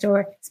 electronic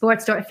store,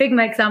 sports store,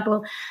 Figma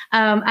example.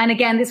 And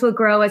again, this will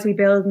grow as we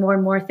build more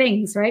and more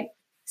things, right?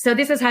 So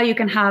this is how you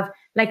can have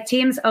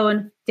teams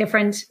own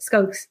different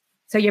scopes.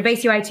 So your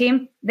base UI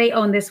team, they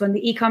own this one.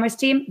 The e-commerce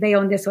team, they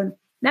own this one.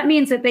 That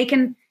means that they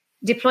can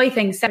deploy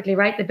things separately,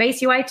 right? The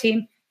base UI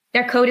team,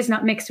 their code is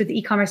not mixed with the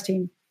e-commerce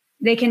team.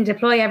 They can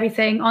deploy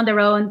everything on their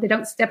own. They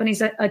don't step on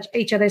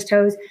each other's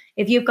toes.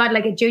 If you've got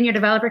a junior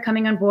developer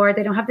coming on board,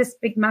 they don't have this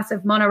big,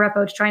 massive mono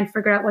repo to try and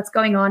figure out what's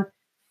going on.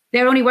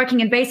 They're only working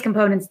in base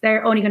components.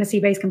 They're only going to see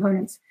base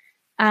components.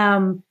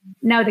 Now,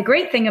 the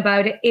great thing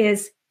about it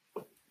is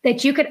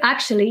that you could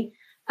actually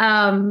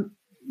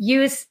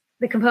use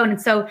the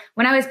components. So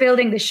when I was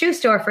building the shoe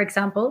store, for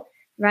example,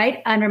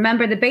 right? And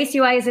remember, the base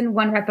UI is in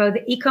one repo,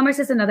 the e-commerce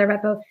is another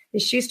repo, the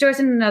shoe store is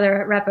in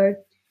another repo.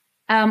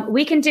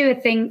 We can do a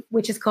thing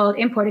which is called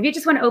import. If you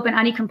just want to open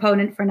any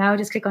component for now,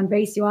 just click on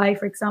base UI,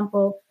 for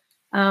example.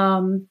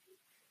 And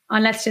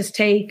let's just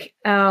take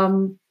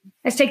the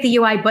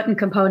UI button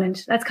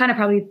component. That's kind of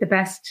probably the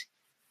best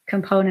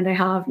component I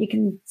have. You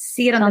can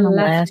see it on the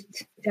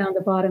left, down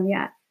the bottom,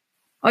 yeah.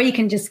 Or you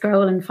can just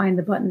scroll and find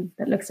the button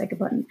that looks like a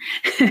button.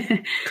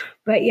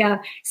 But yeah,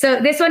 so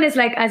this one is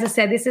as I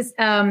said, this is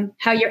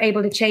how you're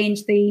able to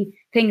change the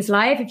things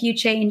live. If you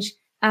change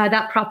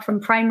that prop from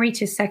primary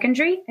to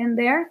secondary in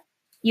there,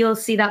 you'll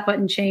see that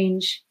button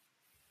change.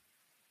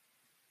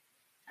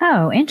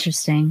 Oh,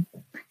 interesting.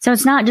 So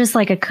it's not just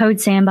like a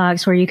code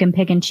sandbox where you can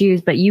pick and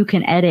choose, but you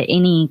can edit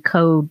any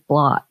code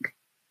block.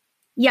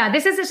 Yeah,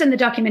 this is just in the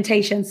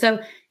documentation. So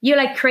you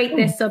like create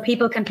this so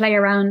people can play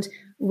around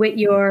with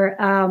your,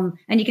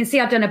 and you can see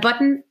I've done a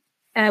button,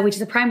 which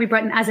is a primary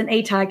button as an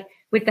A tag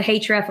with the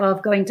href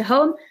of going to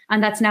home.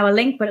 And that's now a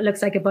link, but it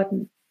looks like a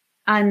button.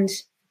 And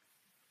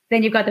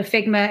then you've got the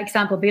Figma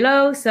example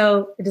below.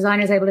 So the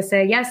designer is able to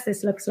say, yes,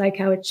 this looks like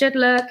how it should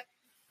look.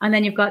 And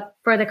then you've got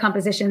further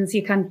compositions.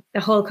 The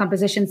whole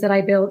compositions that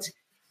I built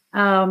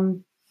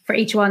for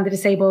each one, the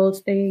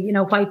disabled, the,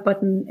 white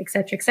button, et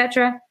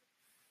cetera,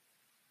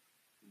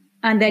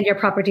 and then your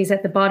properties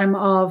at the bottom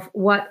of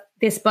what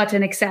this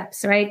button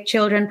accepts, right?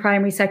 Children,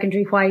 primary,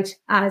 secondary, white,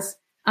 as,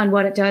 and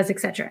what it does,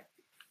 etc.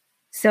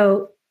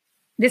 So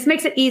this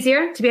makes it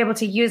easier to be able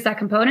to use that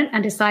component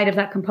and decide if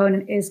that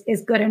component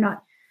is good or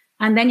not.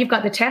 And then you've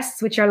got the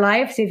tests, which are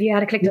live. So if you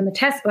had clicked on the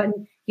test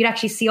button, you'd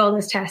actually see all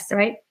those tests,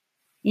 right?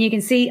 And you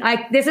can see,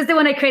 this is the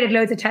one I created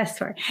loads of tests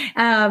for.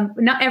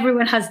 Not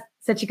everyone has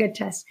such a good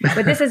test,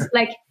 but this is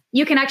like,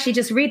 you can actually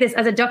just read this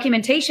as a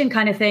documentation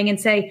kind of thing and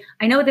say,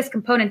 I know what this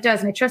component does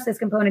and I trust this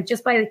component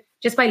just by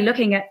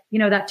looking at,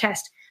 that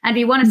test. And if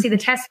you want to see the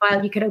test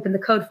file, you could open the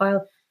code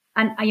file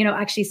and,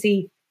 actually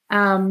see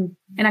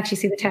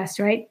the test,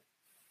 right?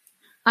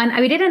 And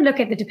we didn't look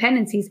at the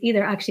dependencies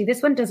either. Actually,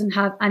 this one doesn't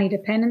have any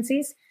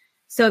dependencies.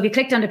 So if you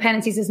clicked on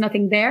dependencies, there's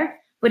nothing there.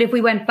 But if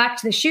we went back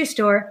to the shoe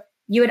store,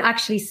 you would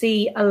actually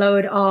see a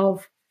load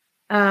of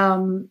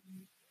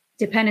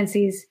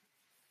dependencies.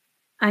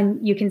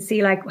 And you can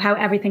see like how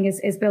everything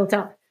is built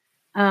up.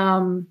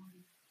 So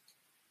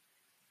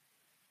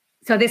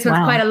this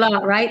one's quite a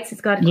lot, right? So it's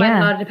got quite a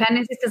lot of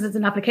dependencies because it's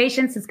an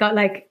application. So it's got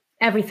like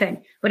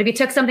everything. But if you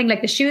took something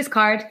like the shoes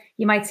card,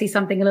 you might see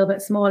something a little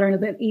bit smaller and a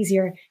bit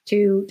easier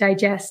to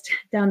digest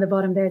down the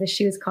bottom there, the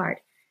shoes card.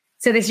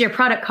 So this is your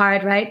product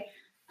card, right?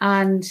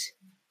 And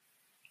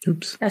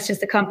that's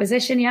just the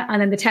composition,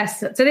 and then the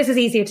test. So this is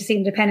easier to see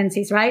in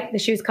dependencies, right? The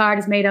shoes card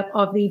is made up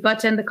of the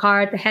button, the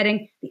card, the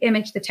heading, the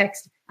image, the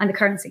text, and the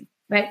currency,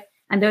 right?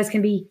 And those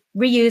can be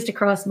reused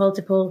across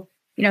multiple,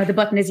 the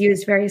button is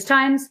used various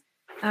times.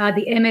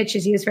 The image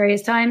is used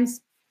various times.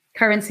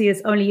 Currency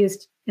is only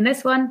used in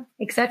this one,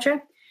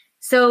 etc.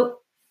 So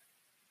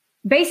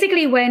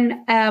basically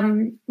when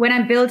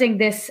I'm building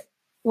this,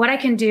 what I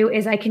can do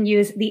is I can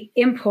use the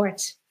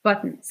import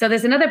button. So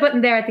there's another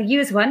button there at the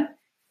use one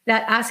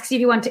that asks you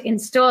if you want to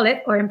install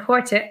it or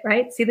import it,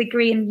 right? See the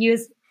green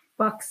use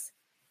box.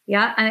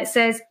 Yeah. And it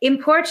says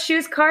import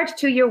shoes card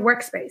to your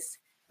workspace,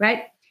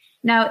 right?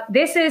 Now,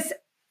 this is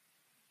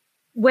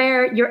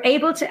where you're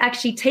able to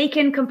actually take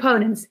in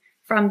components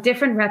from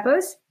different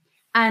repos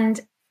and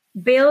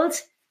build,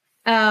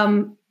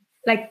 pull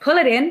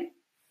it in.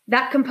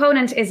 That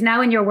component is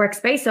now in your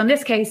workspace. So in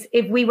this case,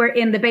 if we were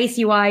in the base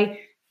UI,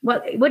 well,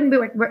 it wouldn't be,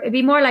 it'd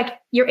be more like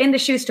you're in the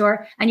shoe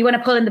store and you want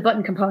to pull in the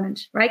button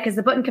component, right? Because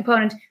the button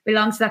component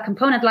belongs to that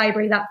component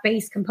library, that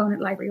base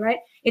component library, right?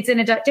 It's in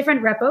a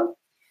different repo,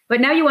 but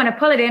now you want to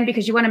pull it in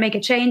because you want to make a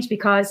change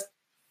because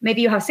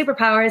maybe you have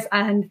superpowers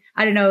and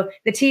I don't know,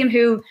 the team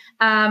who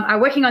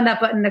are working on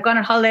that button, they've gone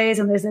on holidays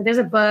and there's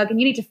a bug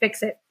and you need to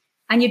fix it.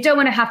 And you don't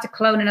want to have to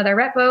clone another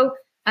repo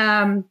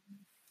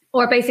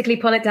or basically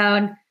pull it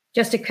down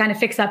just to kind of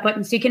fix that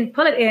button. So you can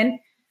pull it in.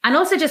 And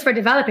also just for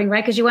developing,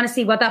 right? Because you want to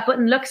see what that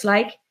button looks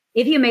like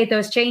if you made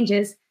those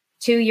changes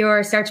to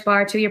your search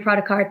bar, to your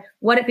product card,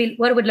 what it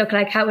would look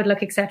like, how it would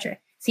look, etc.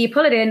 So you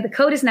pull it in, the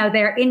code is now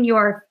there in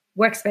your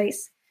workspace,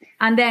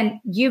 and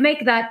then you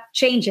make that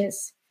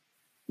changes.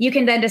 You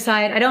can then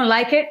decide, I don't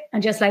like it,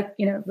 and just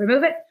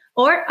remove it,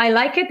 or I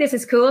like it, this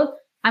is cool.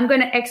 I'm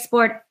going to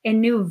export a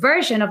new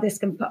version of this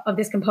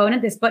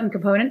component, this button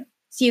component.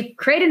 So you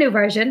create a new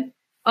version.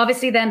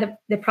 Obviously, then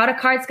the product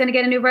card's going to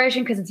get a new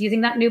version because it's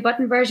using that new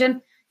button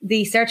version.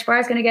 The search bar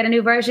is going to get a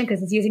new version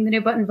because it's using the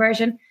new button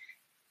version.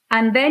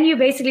 And then you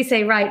basically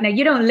say, right, now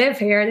you don't live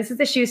here. This is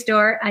the shoe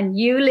store and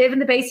you live in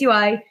the base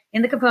UI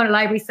in the component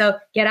library. So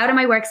get out of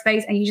my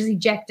workspace and you just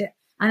eject it.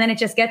 And then it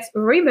just gets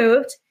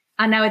removed.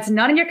 And now it's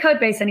not in your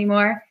code base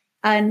anymore.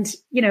 And,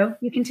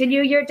 you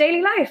continue your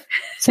daily life.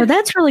 So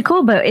that's really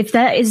cool. But if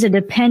that is a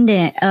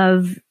dependent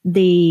of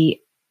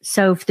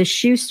so if the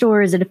shoe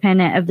store is a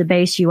dependent of the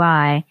base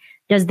UI,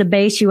 does the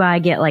base UI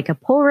get like a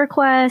pull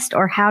request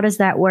or how does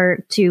that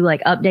work to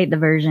update the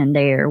version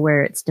there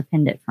where it's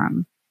dependent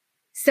from?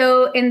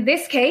 So in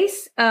this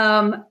case,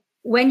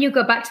 when you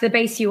go back to the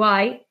base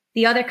UI,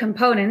 the other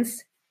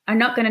components are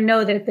not going to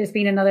know that there's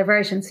been another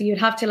version. So you'd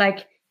have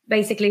to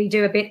basically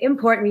do a bit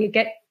import where you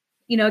get,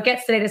 it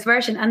gets the latest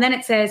version and then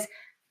it says,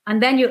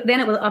 and then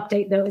it will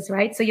update those,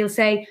 right? So you'll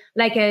say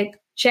a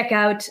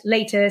checkout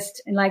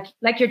latest and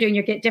like you're doing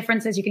your Git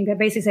differences, you can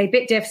basically say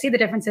bit diff, see the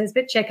differences,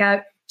 bit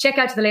checkout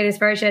to the latest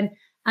version.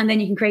 And then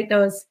you can create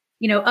those,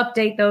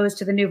 update those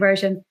to the new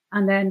version.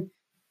 And then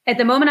at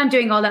the moment, I'm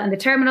doing all that in the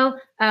terminal.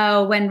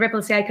 When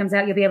Ripple CI comes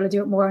out, you'll be able to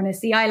do it more on a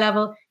CI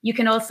level. You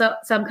can also,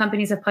 some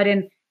companies have put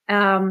in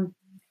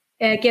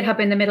GitHub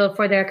in the middle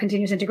for their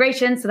continuous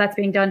integration. So that's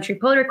being done through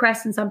pull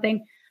requests and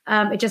something.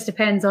 It just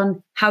depends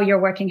on how you're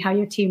working, how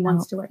your team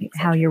wants to work,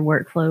 how your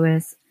workflow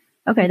is.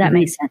 Okay, that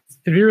makes sense.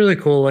 It'd be really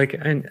cool, like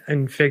in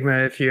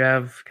Figma, if you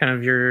have kind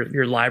of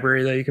your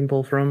library that you can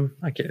pull from,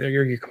 like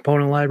your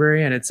component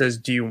library, and it says,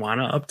 "Do you want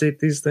to update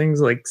these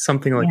things?" Like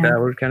something like that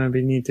would kind of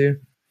be neat too.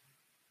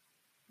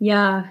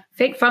 Yeah,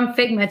 from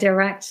Figma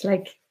direct,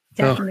 like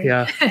definitely.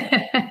 Oh,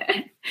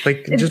 yeah.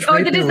 Like just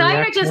or the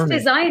designer just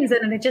designs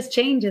it and it just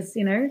changes.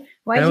 You know,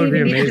 why do you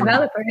even need a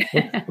developer?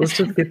 Let's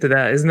just get to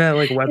that. Isn't that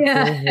like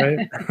Webflow,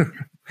 right?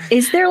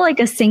 Is there like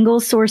a single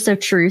source of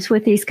truth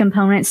with these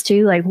components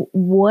too? Like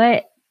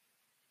what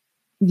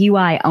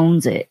UI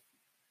owns it?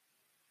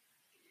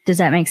 Does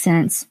that make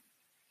sense?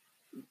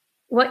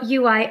 What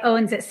UI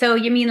owns it? So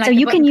you mean like, so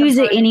you can use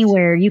it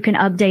anywhere, you can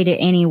update it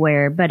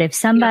anywhere, but if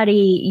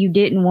somebody, you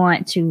didn't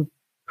want to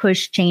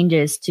push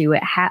changes to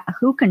it,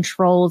 who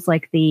controls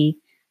like the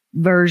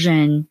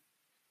version,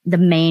 the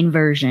main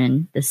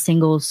version, the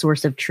single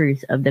source of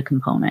truth of the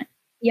component?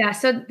 Yeah,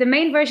 so the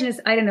main version is,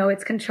 I don't know,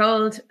 it's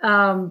controlled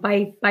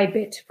by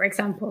Bit, for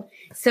example.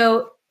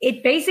 So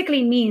it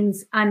basically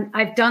means, and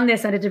I've done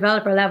this at a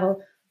developer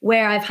level,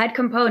 where I've had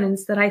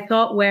components that I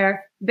thought were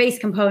base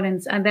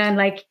components, and then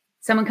like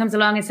someone comes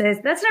along and says,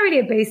 that's not really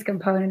a base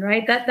component,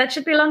 right? That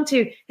should belong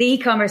to the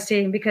e-commerce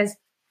team, because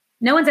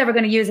no one's ever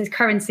going to use this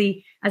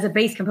currency as a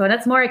base component.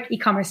 That's more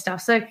e-commerce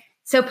stuff.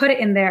 So put it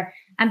in there.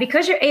 And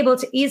because you're able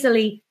to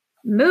easily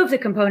move the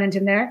component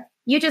in there,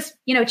 you just,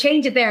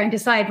 change it there and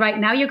decide, right,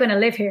 now you're going to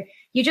live here.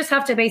 You just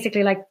have to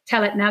basically like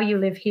tell it, now you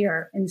live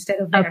here instead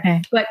of there.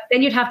 Okay. But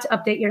then you'd have to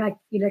update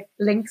your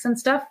links and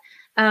stuff.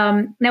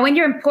 Now, when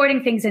you're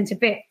importing things into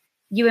Bit,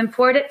 you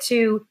import it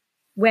to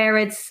where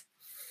it's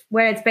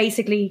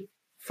basically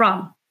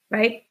from,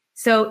 right?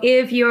 So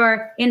if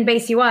you're in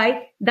base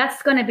UI,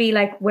 that's going to be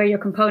like where your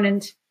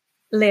component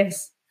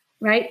lives,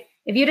 right?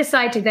 If you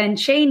decide to then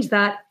change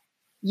that,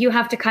 you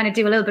have to kind of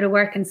do a little bit of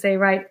work and say,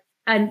 right,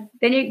 and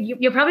then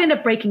you'll probably end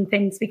up breaking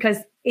things because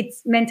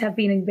it's meant to have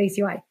been in base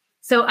UI.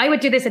 So I would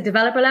do this at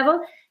developer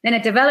level. Then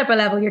at developer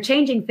level, you're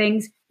changing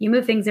things, you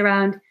move things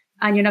around,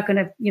 and you're not going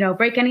to,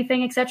 break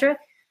anything, etc.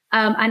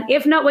 And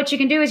if not, what you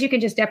can do is you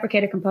can just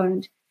deprecate a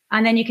component,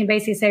 and then you can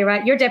basically say,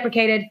 right, you're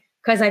deprecated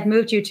because I've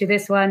moved you to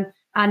this one,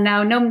 and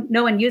now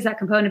no one used that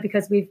component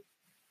because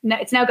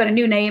it's now got a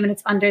new name and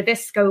it's under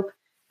this scope.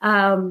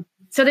 So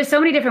there's so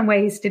many different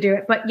ways to do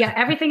it, but yeah,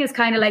 everything is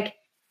kind of like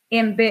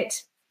in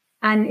Bit,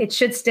 and it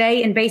should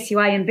stay in base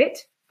UI in Bit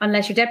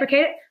unless you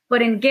deprecate it.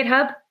 But in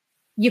GitHub,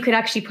 you could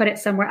actually put it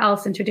somewhere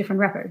else into a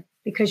different repo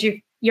because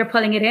you're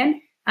pulling it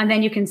in, and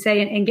then you can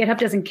say, and GitHub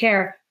doesn't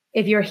care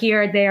if you're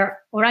here, there,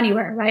 or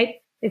anywhere, right?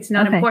 It's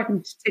not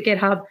important to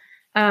GitHub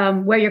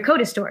where your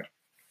code is stored.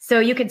 So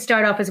you could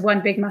start off as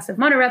one big massive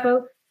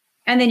monorepo,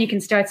 and then you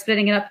can start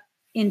splitting it up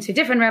into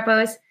different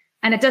repos.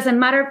 And it doesn't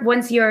matter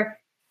once your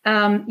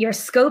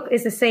scope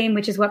is the same,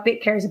 which is what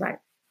Bit cares about,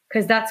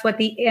 because that's what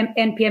the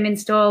npm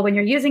install when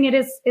you're using it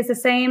is the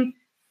same.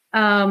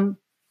 So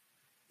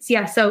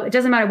it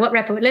doesn't matter what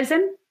repo it lives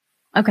in.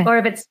 Okay. Or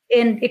if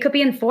it could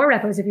be in 4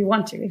 repos if you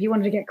want to. If you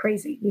wanted to get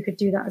crazy, you could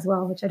do that as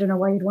well, which I don't know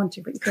why you'd want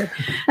to, but you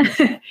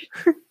could.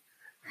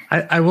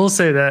 I will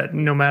say that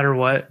no matter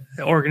what,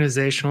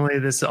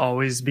 organizationally, this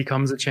always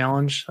becomes a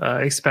challenge,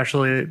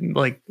 especially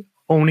like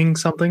owning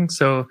something.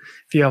 So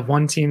if you have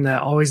one team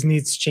that always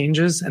needs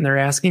changes and they're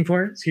asking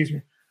for it, excuse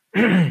me,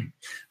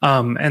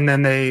 and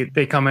then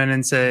they come in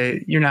and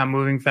say, you're not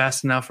moving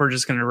fast enough, we're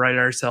just going to write it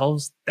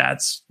ourselves.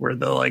 That's where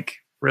the like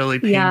really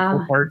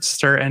painful parts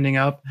start ending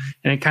up.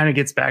 And it kind of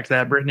gets back to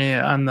that, Brittany,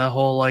 on the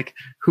whole, like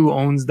who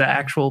owns the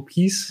actual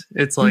piece.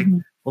 It's like,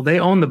 well, they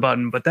own the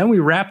button, but then we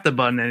wrapped the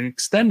button and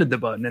extended the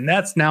button, and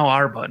that's now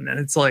our button. And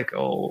it's like,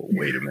 oh,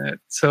 wait a minute.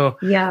 So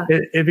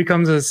it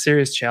becomes a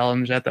serious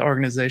challenge at the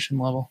organization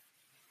level.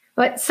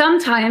 But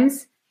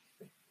sometimes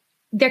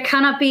there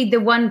cannot be the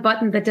one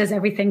button that does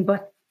everything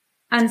but.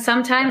 And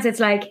sometimes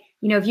it's like,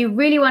 if you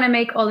really want to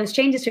make all these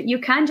changes to it, you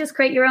can just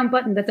create your own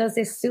button that does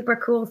this super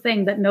cool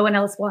thing that no one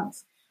else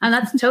wants. And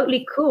that's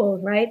totally cool,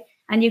 right?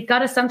 And you've got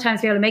to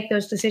sometimes be able to make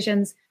those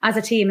decisions as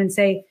a team and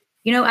say,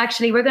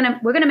 actually, we're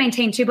gonna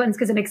maintain 2 buttons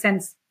because it makes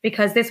sense,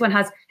 because this one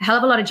has a hell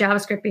of a lot of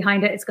JavaScript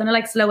behind it. It's gonna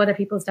like slow other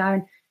people's down,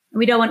 and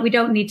we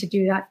don't need to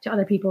do that to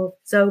other people.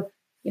 So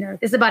this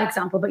is a bad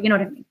example, but you know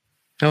what I mean.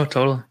 Oh,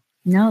 totally.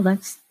 No,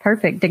 that's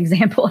perfect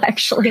example,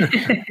 actually.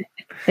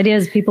 It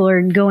is. People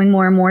are going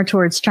more and more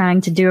towards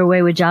trying to do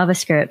away with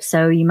JavaScript.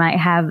 So you might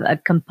have a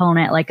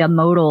component like a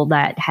modal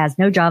that has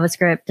no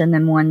JavaScript and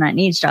then one that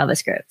needs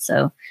JavaScript.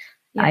 So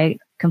I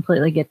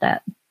completely get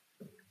that.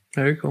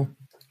 Very cool.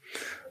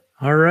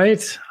 All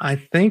right. I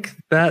think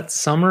that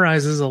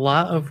summarizes a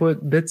lot of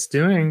what Bit's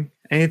doing.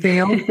 Anything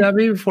else,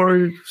 Debbie,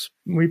 before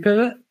we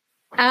pivot?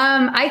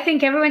 I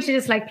think everyone should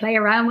just like play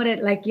around with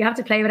it. Like you have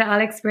to play with it,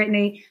 Alex,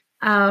 Brittany.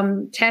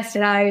 Test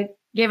it out,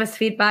 give us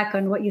feedback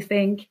on what you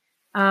think.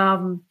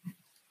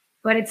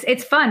 But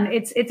it's fun.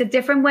 It's a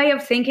different way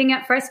of thinking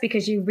at first,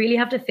 because you really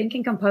have to think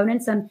in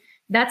components, and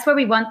that's where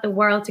we want the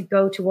world to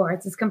go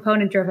towards. It's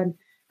component driven.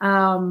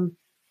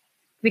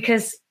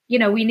 Because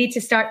we need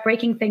to start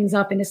breaking things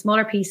up into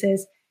smaller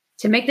pieces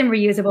to make them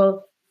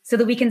reusable so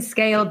that we can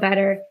scale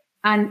better.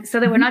 And so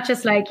that we're not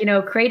just like,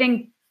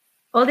 creating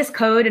all this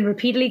code and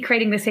repeatedly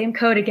creating the same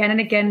code again and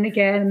again and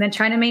again, and then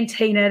trying to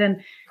maintain it.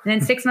 And then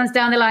 6 months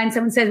down the line,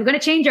 someone says, we're going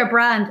to change our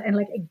brand, and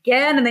like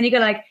again, and then you got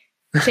to like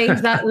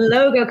change that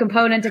logo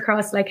component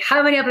across like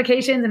how many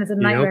applications, and it's a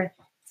nightmare.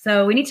 Yep.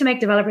 So we need to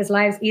make developers'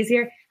 lives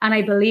easier. And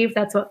I believe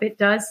that's what Bit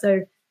does.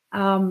 So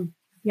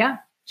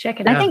check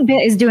it out. I think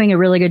Bit is doing a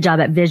really good job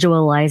at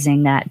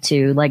visualizing that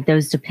too, like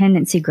those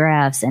dependency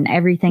graphs and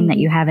everything that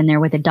you have in there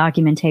with the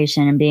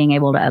documentation and being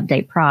able to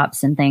update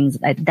props and things.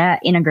 That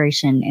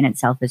integration in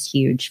itself is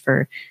huge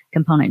for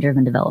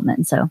component-driven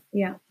development. So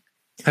yeah.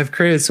 I've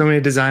created so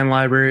many design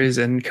libraries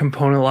and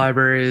component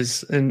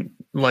libraries, and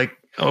like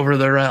over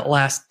the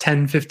last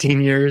 10,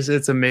 15 years,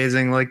 it's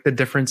amazing, like the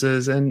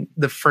differences and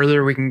the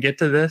further we can get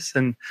to this.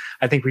 And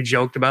I think we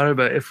joked about it,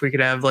 but if we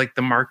could have like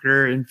the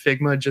marketer in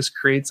Figma just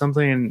create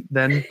something and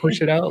then push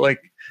it out,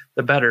 like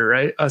the better,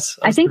 right?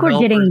 I think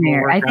we're getting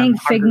there. I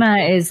think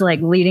Figma is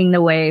like leading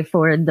the way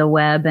for the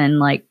web and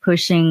like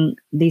pushing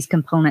these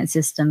component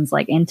systems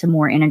like into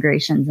more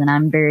integrations. And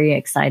I'm very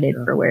excited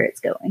for where it's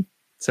going.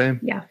 Same.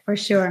 Yeah, for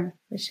sure.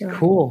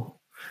 Cool.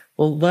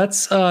 Well,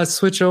 let's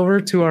switch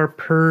over to our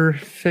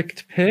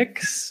perfect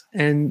picks.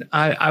 And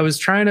I was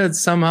trying to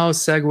somehow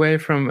segue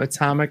from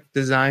atomic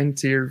design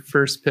to your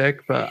first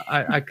pick, but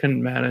I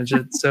couldn't manage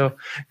it. So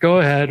go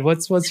ahead.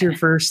 What's your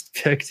first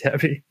pick,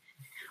 Debbie?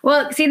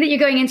 Well, seeing that you're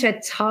going into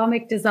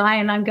atomic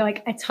design, I'm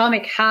going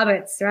atomic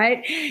habits,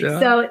 right? Yeah.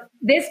 So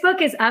this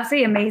book is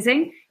absolutely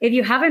amazing. If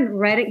you haven't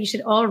read it, you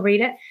should all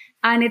read it.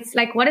 And it's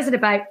like, what is it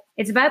about?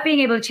 It's about being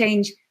able to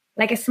change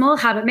like a small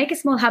habit, make a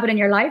small habit in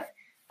your life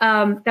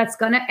that's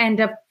going to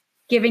end up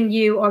giving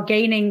you or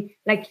gaining,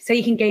 like, so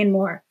you can gain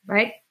more,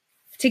 right?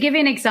 To give you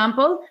an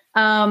example,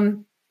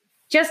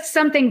 just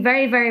something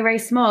very, very, very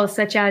small,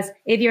 such as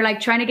if you're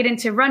like trying to get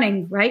into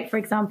running, right? For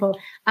example,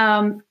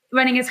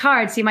 running is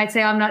hard. So you might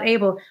say, I'm not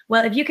able.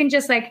 Well, if you can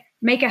just like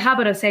make a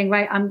habit of saying,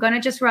 right, I'm going to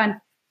just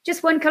run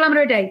just 1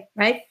 kilometer a day,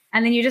 right?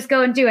 And then you just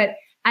go and do it.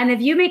 And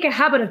if you make a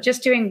habit of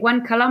just doing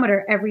 1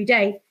 kilometer every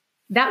day,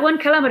 that 1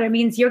 kilometer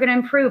means you're going to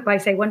improve by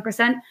say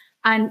 1%.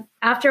 And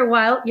after a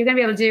while, you're going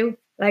to be able to do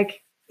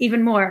like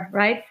even more,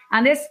 right?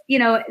 And this,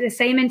 the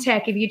same in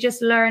tech. If you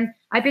just learn,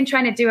 I've been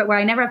trying to do it where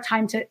I never have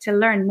time to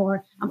learn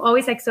more. I'm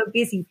always like so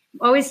busy.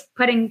 I'm always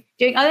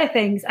doing other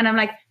things. And I'm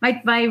like,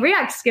 my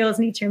React skills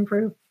need to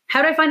improve.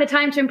 How do I find the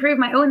time to improve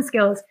my own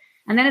skills?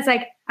 And then it's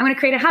like, I'm going to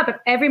create a habit.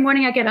 Every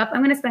morning I get up,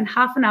 I'm going to spend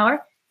half an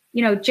hour,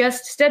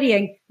 just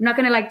studying. I'm not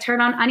going to like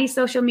turn on any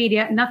social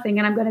media, nothing.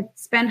 And I'm going to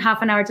spend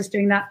half an hour just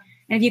doing that.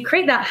 And if you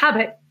create that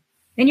habit,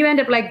 then you end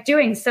up like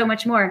doing so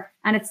much more.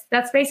 And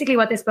that's basically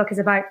what this book is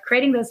about,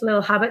 creating those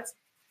little habits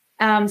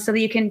so that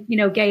you can,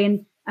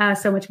 gain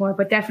so much more.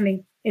 But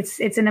definitely it's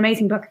an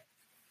amazing book.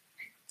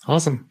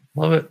 Awesome.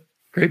 Love it.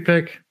 Great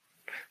pick.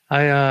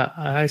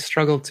 I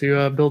struggle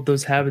to build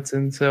those habits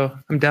in, so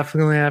I'm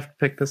definitely going to have to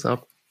pick this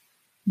up.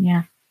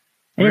 Yeah,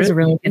 it is a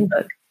really good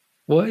book.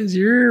 What is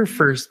your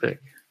first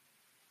pick?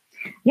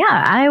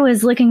 Yeah, I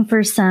was looking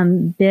for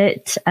some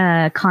Bit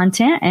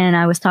content, and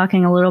I was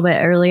talking a little bit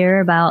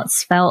earlier about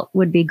Svelte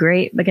would be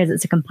great because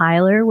it's a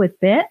compiler with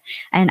Bit.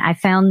 And I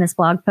found this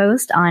blog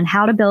post on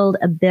how to build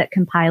a Bit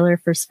compiler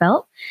for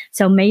Svelte.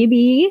 So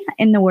maybe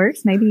in the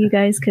works, maybe you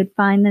guys could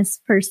find this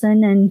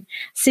person and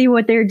see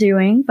what they're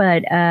doing.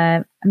 But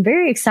I'm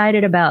very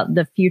excited about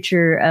the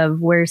future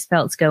of where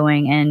Svelte's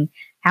going and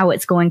how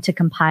it's going to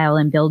compile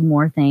and build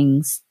more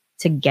things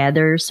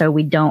together. So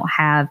we don't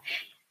have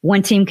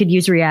one team could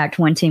use React,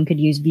 one team could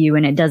use Vue,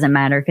 and it doesn't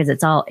matter because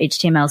it's all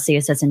HTML,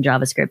 CSS, and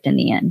JavaScript in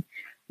the end.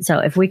 So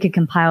if we could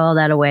compile all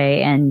that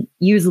away and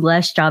use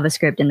less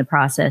JavaScript in the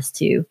process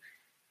too,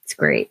 it's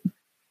great.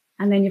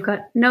 And then you've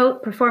got no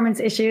performance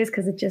issues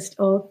because it's just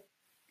all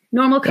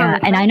normal code. Yeah,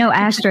 and I know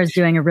Astro is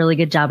doing a really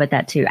good job at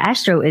that too.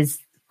 Astro is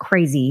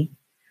crazy.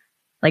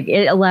 Like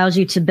it allows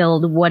you to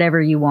build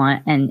whatever you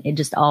want, and it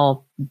just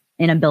all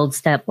in a build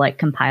step like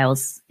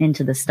compiles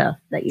into the stuff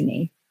that you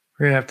need.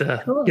 We're going to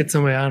have to get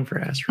somebody on for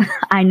Astro.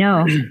 I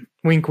know.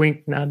 Wink,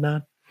 wink, nod,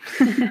 nod.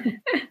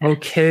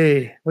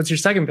 Okay. What's your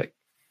second pick?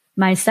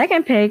 My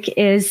second pick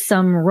is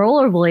some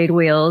rollerblade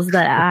wheels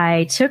that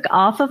I took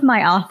off of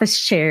my office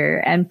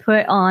chair and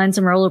put on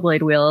some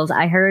rollerblade wheels.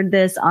 I heard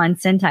this on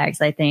Syntax,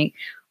 I think.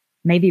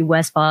 Maybe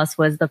Wes Boss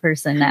was the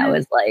person that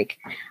was like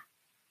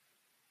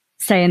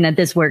saying that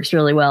this works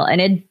really well.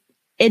 And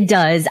it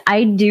does.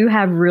 I do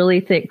have really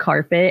thick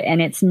carpet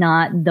and it's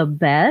not the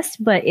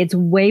best, but it's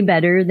way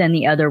better than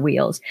the other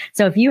wheels.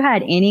 So if you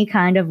had any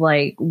kind of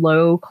like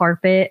low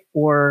carpet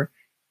or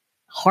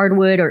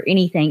hardwood or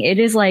anything, it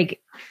is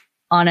like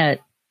on a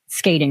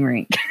skating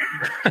rink.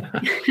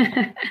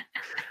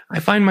 I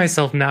find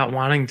myself not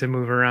wanting to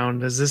move around.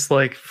 Does this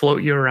like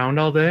float you around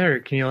all day or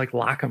can you like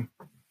lock them?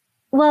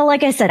 Well,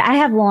 like I said, I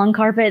have long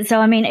carpet. So,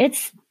 I mean,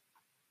 it's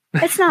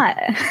not.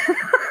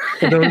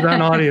 For those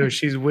on audio,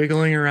 she's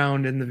wiggling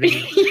around in the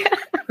video.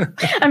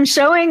 I'm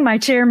showing my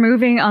chair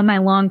moving on my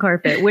lawn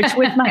carpet, which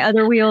with my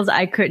other wheels,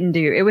 I couldn't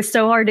do. It was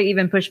so hard to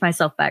even push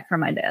myself back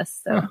from my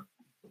desk. So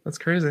that's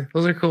crazy.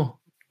 Those are cool.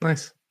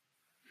 Nice.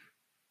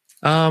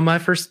 My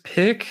first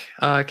pick,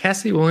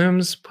 Cassie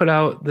Williams put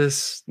out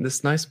this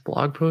nice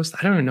blog post.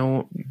 I don't even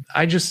know.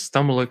 I just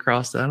stumbled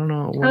across it. I don't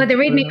know. Oh, the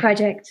README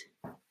project.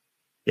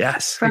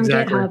 Yes, from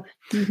exactly. GitHub.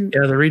 Mm-hmm.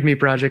 Yeah, the README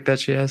project that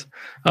she has.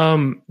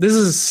 This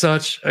is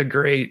such a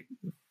great,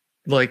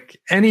 like,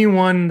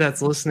 anyone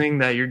that's listening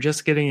that you're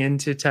just getting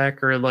into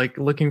tech or like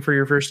looking for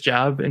your first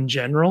job in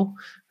general.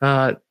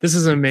 This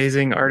is an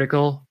amazing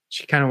article.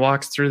 She kind of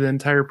walks through the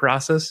entire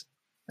process.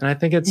 And I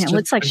think it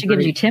looks like she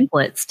gives you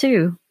templates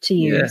too to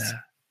use,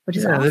 which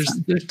is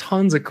awesome. There's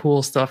tons of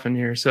cool stuff in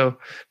here. So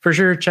for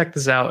sure, check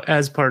this out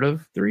as part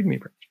of the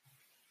README project.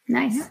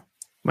 Nice.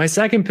 My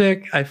second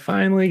pick, I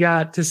finally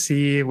got to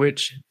see,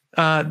 which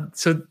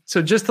so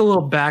just a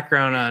little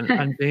background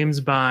on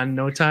James Bond,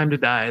 No Time to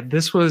Die.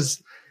 This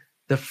was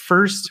the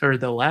first or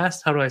the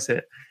last, how do I say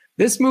it?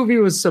 This movie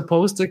was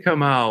supposed to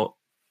come out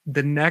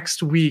the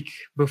next week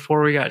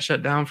before we got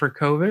shut down for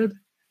COVID.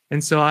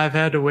 And so I've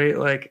had to wait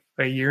like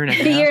a year and a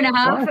half. A year and a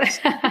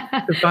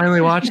half. To finally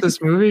watch this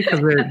movie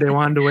because they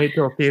wanted to wait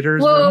till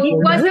theaters. Well,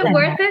 was it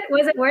worth it?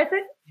 Was it worth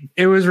it?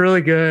 It was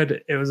really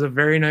good. It was a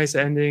very nice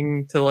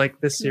ending to like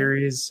the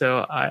series.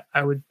 So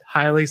I would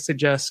highly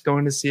suggest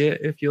going to see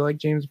it if you like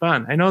James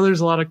Bond. I know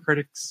there's a lot of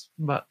critics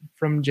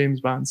from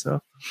James Bond,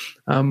 so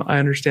I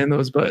understand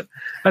those, but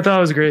I thought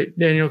it was great.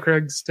 Daniel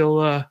Craig's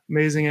still an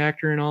amazing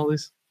actor in all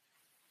these.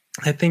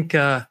 I think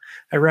I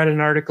read an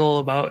article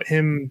about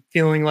him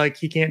feeling like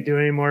he can't do it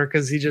anymore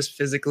because he just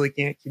physically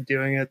can't keep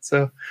doing it.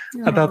 So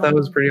I thought that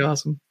was pretty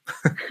awesome.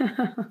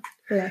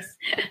 Yes.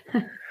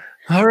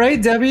 All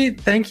right, Debbie,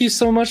 thank you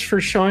so much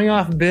for showing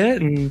off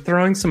Bit and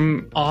throwing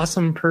some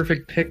awesome,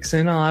 perfect picks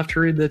in. I'll have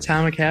to read the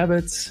Atomic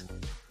Habits.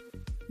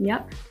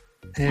 Yep.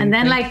 And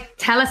then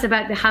tell us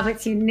about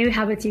the new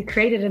habits you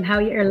created and how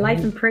your life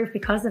improved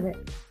because of it.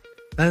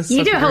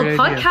 You do a whole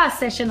podcast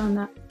session on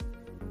that.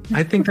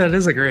 I think that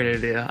is a great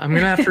idea. I'm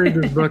going to have to read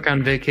this book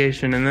on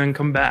vacation and then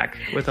come back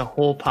with a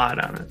whole pod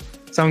on it.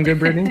 Sound good,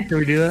 Brittany? Can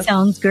we do that?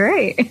 Sounds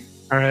great.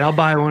 All right, I'll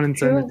buy one and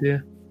send it to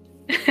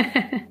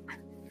you.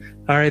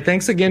 All right,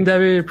 thanks again,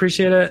 Debbie.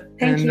 Appreciate it.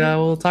 Thank you.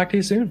 We'll talk to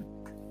you soon.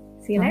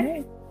 See you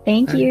later.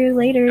 Thank you.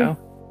 Later.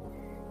 Ciao.